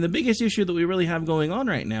 And the biggest issue that we really have going on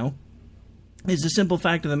right now is the simple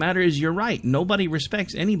fact of the matter is you're right. Nobody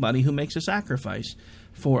respects anybody who makes a sacrifice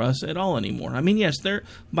for us at all anymore. I mean, yes,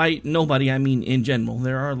 by nobody, I mean in general.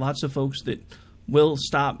 There are lots of folks that will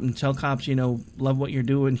stop and tell cops, love what you're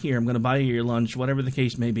doing here. I'm going to buy you your lunch, whatever the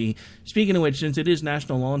case may be. Speaking of which, since it is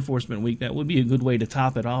National Law Enforcement Week, that would be a good way to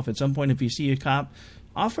top it off. At some point, if you see a cop,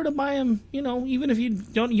 offer to buy him, even if you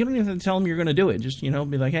don't even have to tell him you're going to do it. Just, be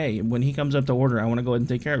like, hey, when he comes up to order, I want to go ahead and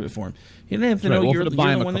take care of it for him. You don't have to know you're the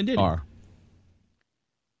one that did it.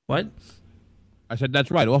 What? I said,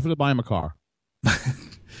 that's right. Offer to buy him a car.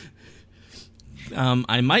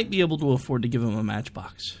 I might be able to afford to give him a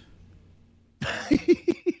Matchbox.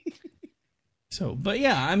 But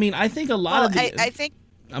yeah, I think a lot of the... I think...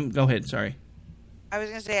 go ahead, sorry. I was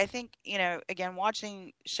going to say, I think, again,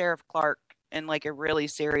 watching Sheriff Clark in like a really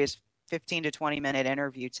serious 15 to 20 minute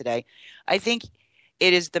interview today, I think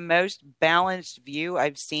it is the most balanced view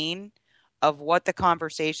I've seen of what the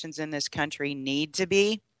conversations in this country need to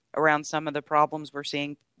be around some of the problems we're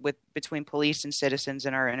seeing between police and citizens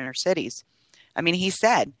in our inner cities. He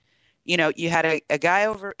said, you had a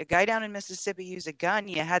guy down in Mississippi use a gun.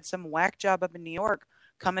 You had some whack job up in New York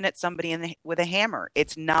coming at somebody with a hammer.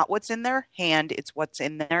 It's not what's in their hand. It's what's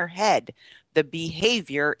in their head. The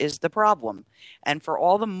behavior is the problem. And for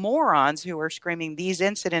all the morons who are screaming, these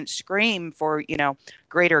incidents scream for,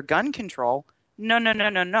 greater gun control.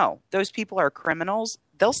 No. Those people are criminals.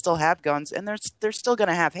 They'll still have guns, and they're still going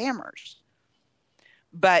to have hammers.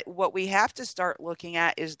 But what we have to start looking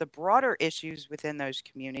at is the broader issues within those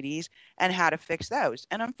communities and how to fix those.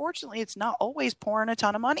 And unfortunately, it's not always pouring a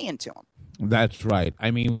ton of money into them. That's right.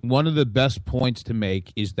 One of the best points to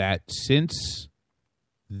make is that since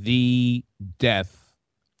the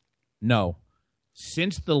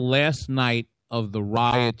last night of the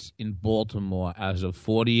riots in Baltimore, as of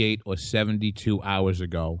 48 or 72 hours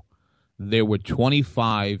ago, there were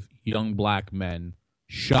 25 young black men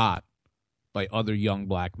shot by other young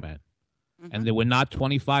black men. Mm-hmm. And there were not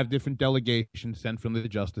 25 different delegations sent from the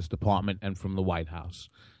Justice Department and from the White House.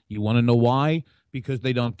 You want to know why? Because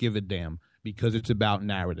they don't give a damn. Because it's about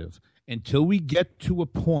narrative. Until we get to a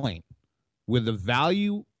point where the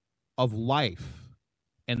value of life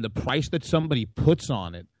and the price that somebody puts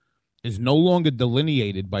on it is no longer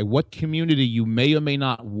delineated by what community you may or may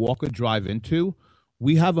not walk or drive into,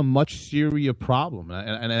 we have a much serious problem.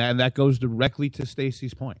 And that goes directly to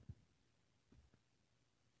Stacey's point.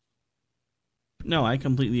 No, I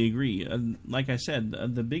completely agree. Like I said,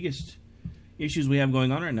 the biggest issues we have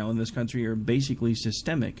going on right now in this country are basically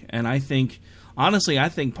systemic. And I think, honestly,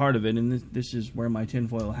 part of it, and this is where my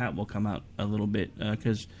tinfoil hat will come out a little bit,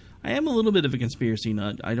 because I am a little bit of a conspiracy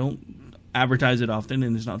nut. I don't advertise it often,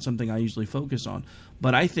 and it's not something I usually focus on.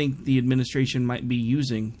 But I think the administration might be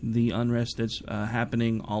using the unrest that's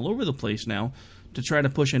happening all over the place now to try to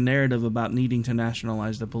push a narrative about needing to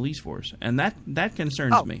nationalize the police force. And that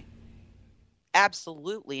concerns me.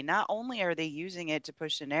 Absolutely. Not only are they using it to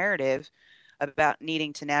push a narrative about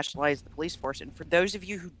needing to nationalize the police force, and for those of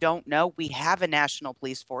you who don't know, we have a national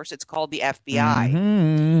police force. It's called the FBI.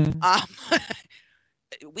 Mm-hmm.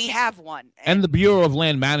 We have one. And the Bureau of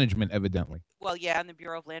Land Management, evidently. Well, yeah, and the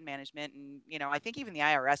Bureau of Land Management, and I think even the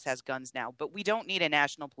IRS has guns now. But we don't need a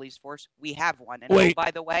national police force. We have one. And wait,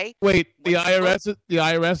 by the way, the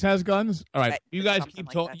IRS has guns. All right, you guys keep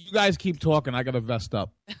talking. You guys keep talking. I got to vest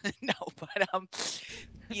up. No, but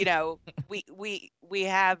we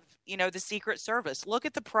have the Secret Service. Look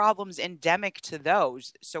at the problems endemic to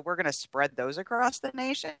those. So we're going to spread those across the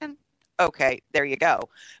nation. Okay, there you go.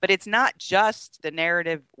 But it's not just the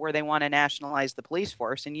narrative where they want to nationalize the police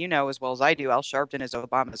force. And as well as I do, Al Sharpton is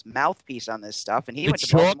Obama's mouthpiece on this stuff. And he went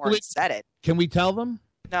to Baltimore and said it. Can we tell them?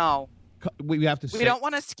 No. We have to say. We don't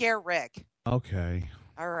want to scare Rick. Okay.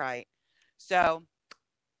 All right. So,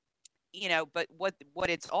 but what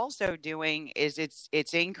it's also doing is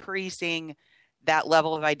it's increasing that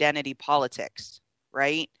level of identity politics,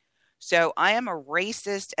 right? So I am a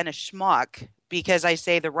racist and a schmuck because I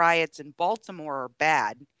say the riots in Baltimore are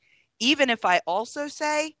bad, even if I also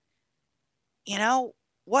say,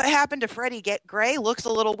 what happened to Freddie Gray looks a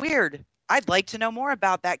little weird. I'd like to know more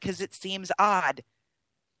about that because it seems odd.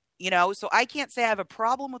 So I can't say I have a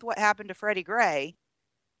problem with what happened to Freddie Gray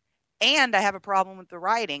and I have a problem with the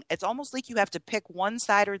rioting. It's almost like you have to pick one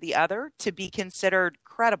side or the other to be considered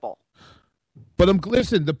credible. But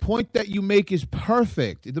listen, the point that you make is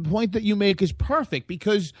perfect. The point that you make is perfect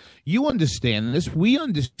because you understand this. We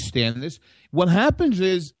understand this. What happens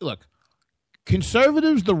is, look,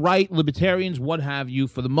 conservatives, the right, libertarians, what have you,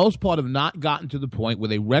 for the most part have not gotten to the point where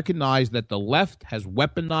they recognize that the left has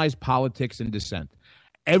weaponized politics and dissent.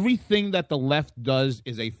 Everything that the left does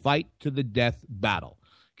is a fight to the death battle.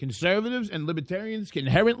 Conservatives and libertarians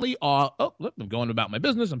inherently are, look, I'm going about my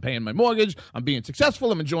business. I'm paying my mortgage. I'm being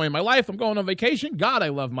successful. I'm enjoying my life. I'm going on vacation. God, I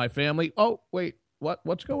love my family. Oh, wait,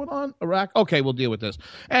 What's going on? Iraq? Okay, we'll deal with this.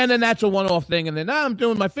 And then that's a one-off thing. And then I'm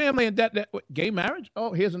doing my family and gay marriage.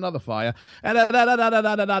 Oh, here's another fire. And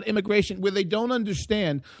immigration, where they don't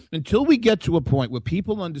understand until we get to a point where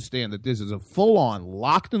people understand that this is a full-on,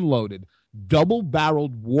 locked and loaded,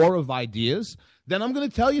 double-barreled war of ideas. Then I'm going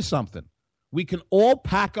to tell you something. We can all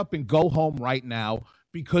pack up and go home right now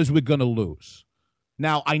because we're going to lose.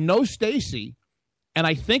 Now, I know Stacey, and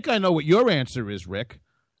I think I know what your answer is, Rick.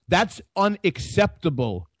 That's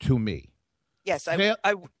unacceptable to me. Yes,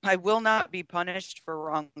 I will not be punished for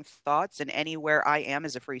wrong thoughts, and anywhere I am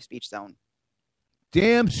is a free speech zone.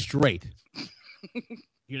 Damn straight.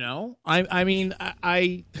 You know, I mean,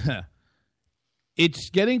 it's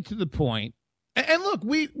getting to the point. And look,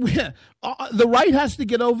 we the right has to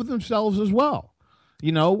get over themselves as well.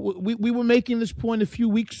 You know, we were making this point a few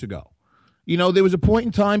weeks ago. You know, there was a point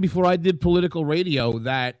in time before I did political radio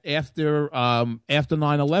that after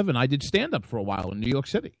 9/11, I did stand-up for a while in New York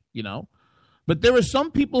City, you know. But there are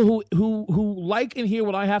some people who like and hear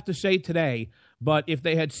what I have to say today, but if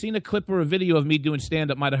they had seen a clip or a video of me doing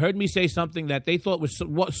stand-up, might have heard me say something that they thought was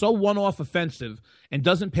so one-off offensive and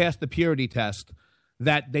doesn't pass the purity test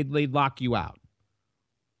that they'd lock you out.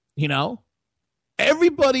 You know?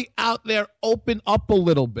 Everybody out there open up a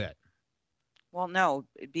little bit. Well, no,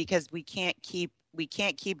 because we can't keep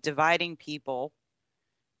dividing people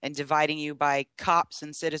and dividing you by cops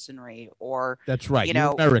and citizenry, or that's right, you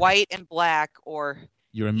know, white and black, or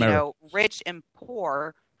you're American. You know, rich and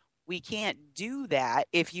poor. We can't do that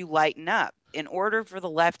if you lighten up. In order for the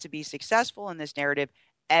left to be successful in this narrative,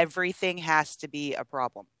 everything has to be a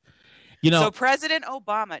problem. You know, so President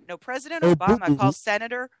Obama calls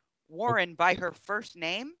Senator Warren by her first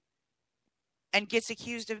name and gets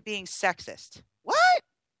accused of being sexist. What?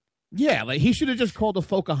 Yeah, like he should have just called her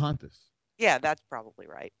Pocahontas. Yeah, that's probably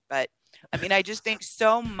right. But I mean, I just think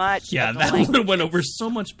so much. Yeah, that would have went over so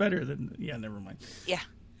much better than. Yeah, never mind. Yeah,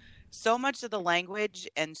 so much of the language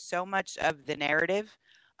and so much of the narrative,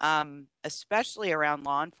 especially around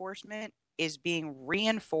law enforcement, is being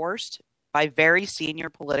reinforced by very senior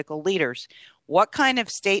political leaders. What kind of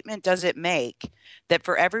statement does it make that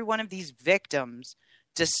for every one of these victims,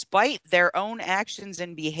 despite their own actions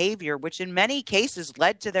and behavior, which in many cases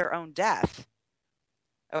led to their own death,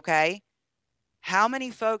 okay, how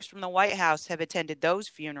many folks from the White House have attended those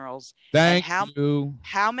funerals? Thank you.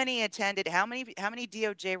 How many attended? How many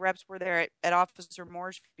DOJ reps were there at Officer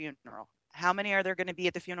Moore's funeral? How many are there going to be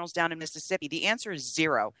at the funerals down in Mississippi? The answer is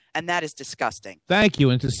 0, and that is disgusting. Thank you.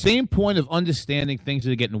 And it's the same point of understanding things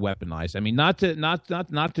that are getting weaponized. I mean, not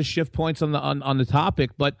to shift points on the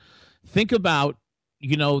topic, but think about,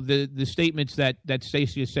 you know, the statements that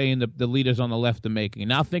Stacey is saying the leaders on the left are making. And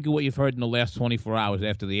now think of what you've heard in the last 24 hours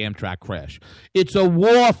after the Amtrak crash. It's a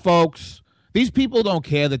war, folks. These people don't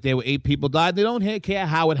care that there were 8 people died. They don't care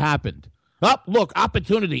how it happened. Look,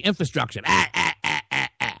 opportunity, infrastructure.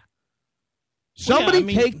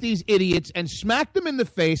 Somebody take these idiots and smack them in the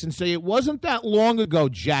face and say it wasn't that long ago,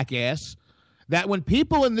 jackass, that when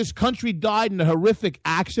people in this country died in a horrific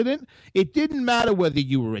accident, it didn't matter whether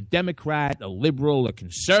you were a Democrat, a liberal, a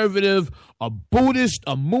conservative, a Buddhist,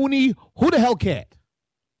 a Moonie. Who the hell cared?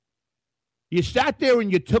 You sat there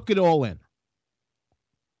and you took it all in.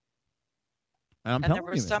 And there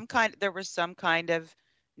was some kind of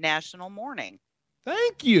national mourning.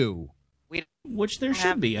 Thank you. Which there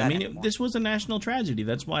should be. I mean, this was a national tragedy.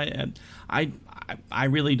 That's why I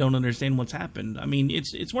really don't understand what's happened. I mean,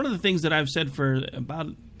 it's one of the things that I've said for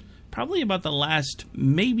probably about the last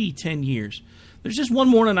maybe 10 years. There's just one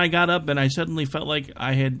morning I got up and I suddenly felt like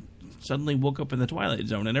I had suddenly woke up in the Twilight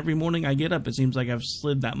Zone. And every morning I get up, it seems like I've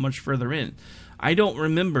slid that much further in. I don't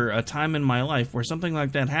remember a time in my life where something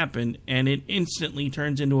like that happened and it instantly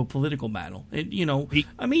turns into a political battle. Maybe a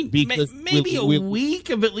week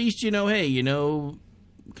of at least, hey,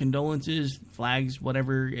 condolences, flags,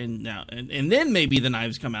 whatever, and then maybe the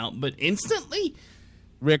knives come out. But instantly,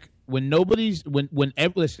 Rick, when nobody's a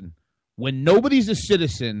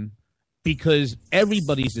citizen, because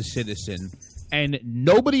everybody's a citizen, and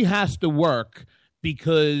nobody has to work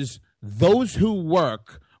because those who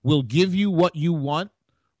work will give you what you want,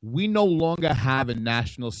 we no longer have a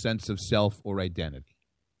national sense of self or identity.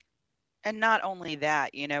 And not only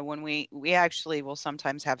that, when we actually will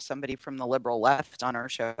sometimes have somebody from the liberal left on our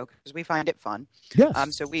show because we find it fun.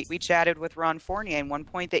 Yes. So we chatted with Ron Fournier, and one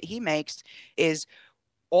point that he makes is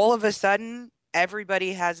all of a sudden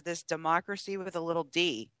everybody has this democracy with a little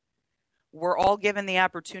d. We're all given the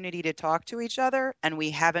opportunity to talk to each other, and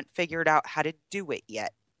we haven't figured out how to do it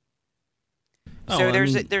yet. So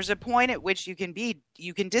there's a point at which you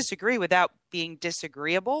can disagree without being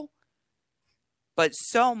disagreeable, but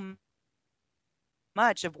so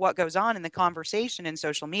much of what goes on in the conversation in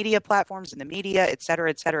social media platforms, in the media, et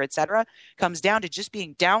cetera, comes down to just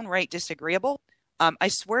being downright disagreeable. I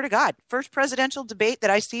swear to God, first presidential debate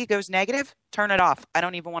that I see goes negative, turn it off. I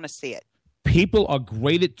don't even want to see it. People are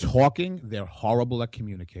great at talking. They're horrible at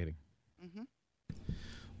communicating.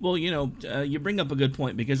 Well, you bring up a good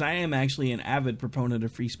point, because I am actually an avid proponent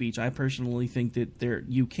of free speech. I personally think that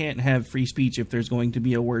you can't have free speech if there's going to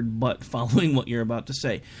be a word "but" following what you're about to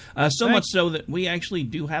say. Much so that we actually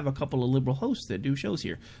do have a couple of liberal hosts that do shows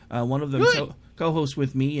here. One of them co-hosts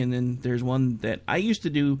with me, and then there's one that I used to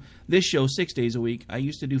do this show 6 days a week. I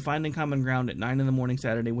used to do Finding Common Ground at 9 in the morning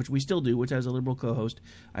Saturday, which we still do, which has a liberal co-host.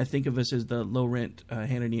 I think of us as the low-rent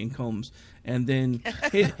Hannity and Combs. And then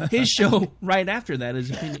his show right after that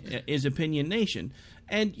is Opinion Nation.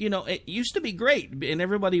 And, it used to be great. And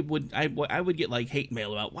everybody I would get like hate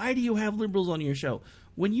mail about, why do you have liberals on your show?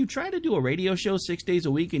 When you try to do a radio show 6 days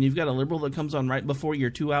a week and you've got a liberal that comes on right before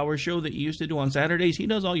your 2-hour show that you used to do on Saturdays, he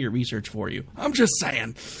does all your research for you. I'm just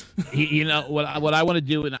saying. What I want to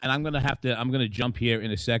do, and I'm going to jump here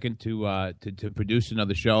in a second to produce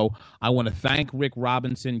another show. I want to thank Rick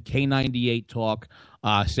Robinson, K98 Talk,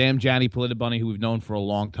 Sam Janney, Politibunny, who we've known for a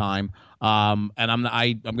long time. And I'm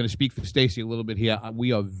going to speak for Stacey a little bit here.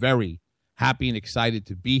 We are very happy and excited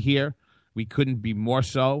to be here. We couldn't be more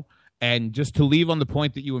so. And just to leave on the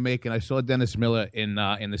point that you were making, I saw Dennis Miller in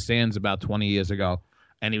the Sands about 20 years ago,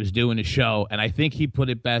 and he was doing a show, and I think he put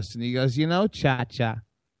it best, and he goes, Cha-Cha,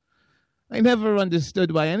 I never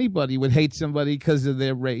understood why anybody would hate somebody because of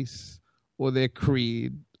their race or their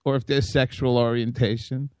creed or if their sexual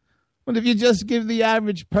orientation. But if you just give the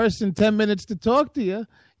average person 10 minutes to talk to you,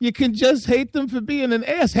 you can just hate them for being an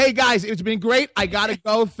ass. Hey, guys, it's been great. I got to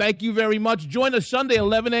go. Thank you very much. Join us Sunday,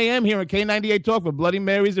 11 a.m. here on K98 Talk for Bloody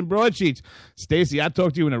Marys and Broadsheets. Stacey, I'll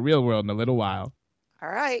talk to you in the real world in a little while. All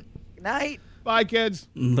right. Good night. Bye, kids.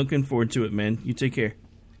 Looking forward to it, man. You take care.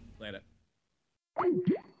 Later.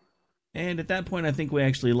 And at that point, I think we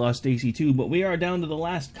actually lost Stacey too, but we are down to the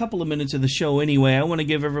last couple of minutes of the show anyway. I want to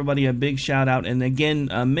give everybody a big shout out, and again,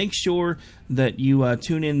 make sure that you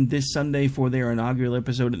tune in this Sunday for their inaugural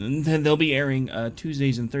episode, and then they'll be airing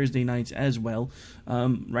Tuesdays and Thursday nights as well,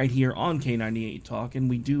 right here on K98 Talk, and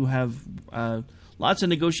we do have lots of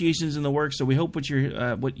negotiations in the works, so we hope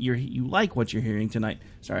you like what you're hearing tonight.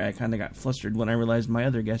 Sorry, I kind of got flustered when I realized my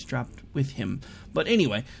other guest dropped with him. But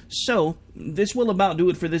anyway, so this will about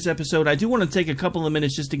do it for this episode. I do want to take a couple of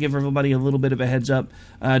minutes just to give everybody a little bit of a heads up.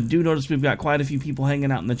 Do notice we've got quite a few people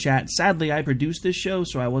hanging out in the chat. Sadly, I produced this show,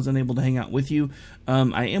 so I wasn't able to hang out with you.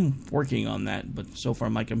 I am working on that, but so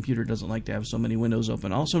far my computer doesn't like to have so many windows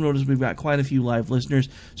open. Also notice we've got quite a few live listeners.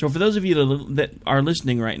 So for those of you that are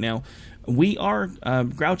listening right now, we are,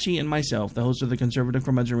 Grouchy and myself, the host of the Conservative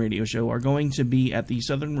Curmudgeon Radio Show, are going to be at the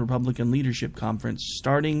Southern Republican Leadership Conference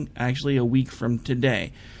starting actually a week from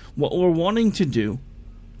today. What we're wanting to do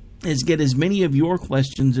is get as many of your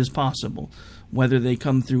questions as possible, whether they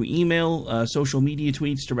come through email, social media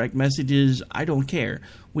tweets, direct messages, I don't care.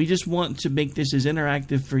 We just want to make this as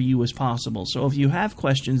interactive for you as possible. So if you have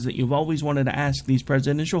questions that you've always wanted to ask these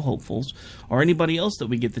presidential hopefuls or anybody else that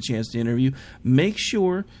we get the chance to interview, make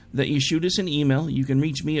sure that you shoot us an email. You can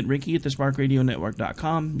reach me at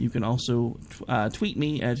ricky@thesparkradionetwork.com. You can also tweet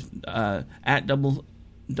me at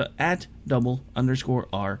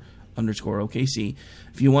double_R_OKC.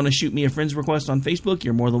 If you want to shoot me a friend's request on Facebook,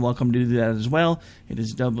 you're more than welcome to do that as well. It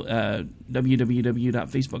is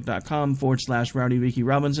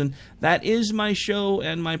www.facebook.com/RowdyRickyRobinson. That is my show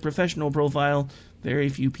and my professional profile. Very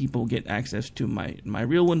few people get access to my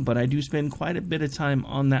real one, but I do spend quite a bit of time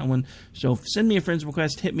on that one. So send me a friend's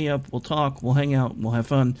request, hit me up, we'll talk, we'll hang out, we'll have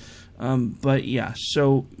fun. But yeah,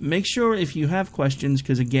 so make sure if you have questions,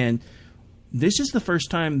 because again, this is the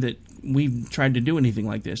first time that we've tried to do anything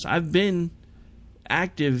like this. I've been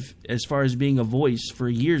active as far as being a voice for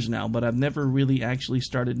years now, but I've never really actually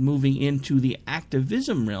started moving into the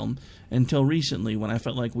activism realm until recently, when I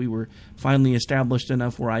felt like we were finally established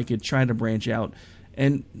enough where I could try to branch out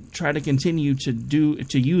and try to continue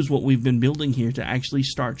to use what we've been building here to actually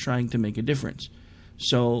start trying to make a difference.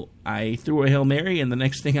 So I threw a Hail Mary, and the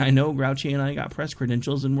next thing I know, Grouchy and I got press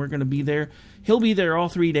credentials, and we're going to be there. He'll be there all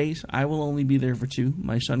 3 days. I will only be there for 2.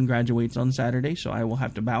 My son graduates on Saturday, so I will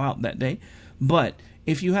have to bow out that day. But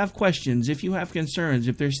if you have questions, if you have concerns,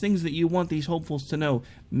 if there's things that you want these hopefuls to know,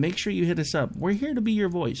 make sure you hit us up. We're here to be your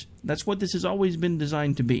voice. That's what this has always been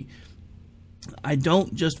designed to be. I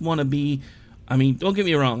don't just want to be, don't get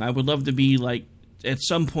me wrong, I would love to be like at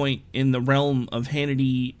some point in the realm of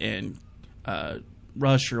Hannity and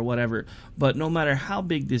Rush or whatever, but no matter how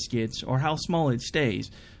big this gets or how small it stays,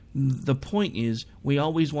 the point is we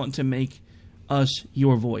always want to make us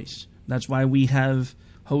your voice. That's why we have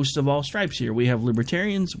hosts of all stripes here. We have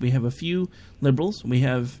libertarians, we have a few liberals, we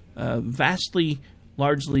have a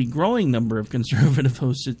largely growing number of conservative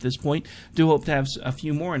hosts at this point. Do hope to have a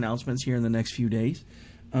few more announcements here in the next few days.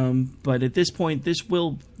 But at this point, this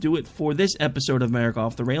will do it for this episode of America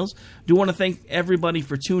Off the Rails. Do want to thank everybody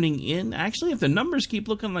for tuning in. Actually, if the numbers keep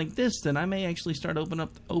looking like this, then I may actually start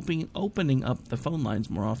opening up the phone lines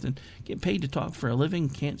more often. Get paid to talk for a living,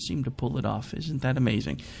 can't seem to pull it off. Isn't that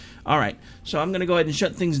amazing? All right, so I'm going to go ahead and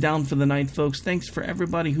shut things down for the night, folks. Thanks for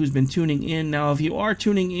everybody who's been tuning in. Now, if you are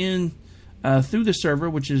tuning in through the server,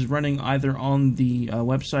 which is running either on the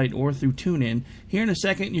website or through TuneIn, here in a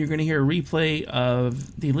second you're going to hear a replay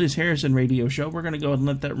of the Liz Harrison radio show. We're going to go ahead and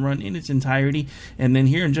let that run in its entirety, and then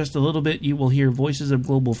here in just a little bit you will hear Voices of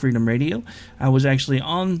Global Freedom Radio. I was actually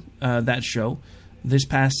on that show this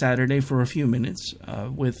past Saturday for a few minutes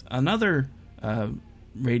with another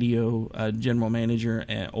radio general manager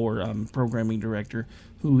or programming director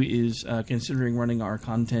who is considering running our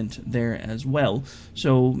content there as well.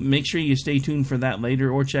 So make sure you stay tuned for that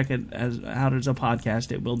later, or check it out as a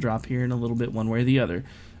podcast. It will drop here in a little bit, one way or the other.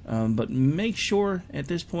 But make sure at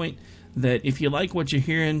this point that if you like what you're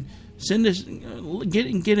hearing, send us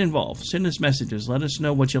get involved. Send us messages. Let us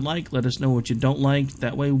know what you like. Let us know what you don't like.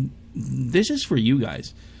 That way, this is for you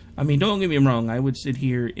guys. I mean, don't get me wrong. I would sit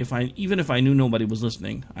here even if I knew nobody was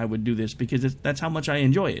listening, I would do this because that's how much I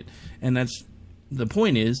enjoy it, and that's. The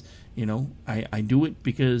point is, I do it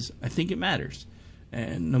because I think it matters.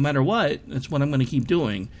 And no matter what, that's what I'm going to keep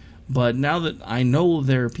doing. But now that I know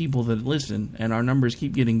there are people that listen, and our numbers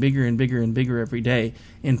keep getting bigger and bigger and bigger every day,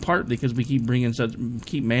 in part because we keep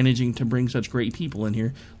managing to bring such great people in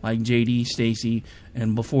here, like JD, Stacy,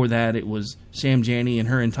 and before that it was Sam Janney and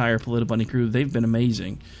her entire Politabunny crew. They've been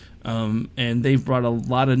amazing. And they've brought a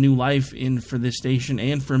lot of new life in for this station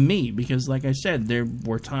and for me, because like I said, there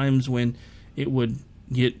were times when it would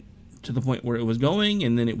get to the point where it was going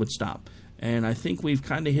and then it would stop. And I think we've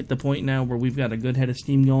kind of hit the point now where we've got a good head of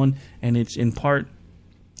steam going, and it's in part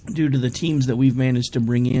due to the teams that we've managed to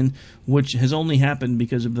bring in, which has only happened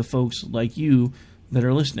because of the folks like you that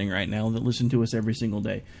are listening right now, that listen to us every single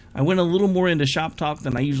day. I went a little more into shop talk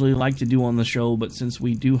than I usually like to do on the show, but since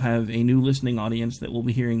we do have a new listening audience that will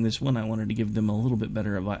be hearing this one, I wanted to give them a little bit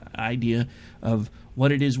better of an idea of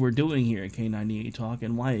what it is we're doing here at K98 Talk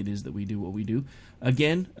and why it is that we do what we do.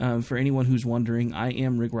 Again, for anyone who's wondering, I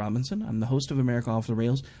am Rick Robinson. I'm the host of America Off the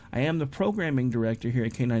Rails. I am the programming director here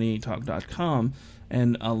at K98Talk.com,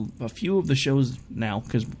 and a few of the shows now,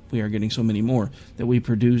 because we are getting so many more, that we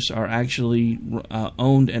produce are actually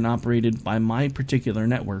owned and operated by my particular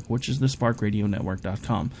network, which is the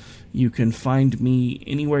SparkRadioNetwork.com. You can find me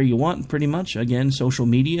anywhere you want, pretty much. Again, social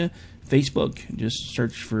media, Facebook, just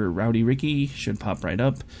search for Rowdy Ricky, should pop right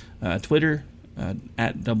up. Twitter,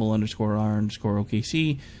 at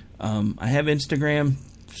 @double_R_OKC. I have Instagram.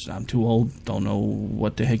 I'm too old, don't know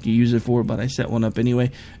what the heck you use it for, but I set one up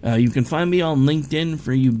anyway. You can find me on LinkedIn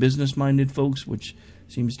for you business-minded folks, which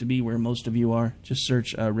seems to be where most of you are. Just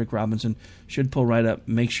search Rick Robinson. Should pull right up.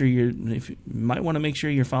 Make sure you might want to make sure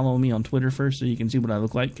you're following me on Twitter first so you can see what I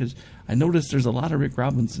look like, because I noticed there's a lot of Rick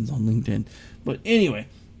Robinsons on LinkedIn. But anyway,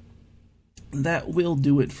 that will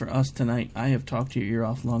do it for us tonight. I have talked your ear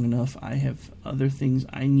off long enough. I have other things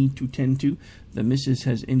I need to tend to. The missus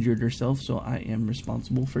has injured herself, so I am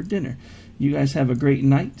responsible for dinner. You guys have a great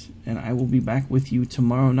night, and I will be back with you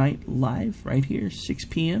tomorrow night live right here, 6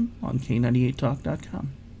 p.m. on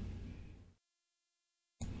K98Talk.com.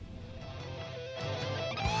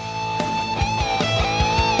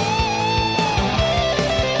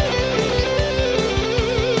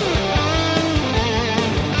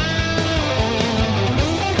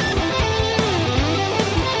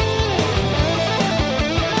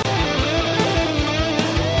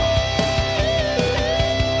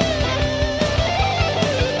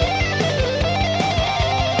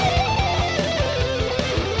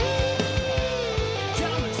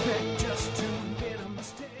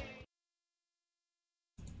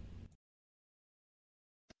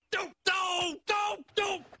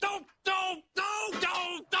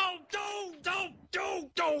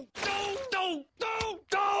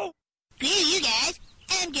 Screw you guys.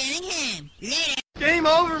 I'm going home. Later. Game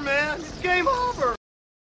over, man. It's game over.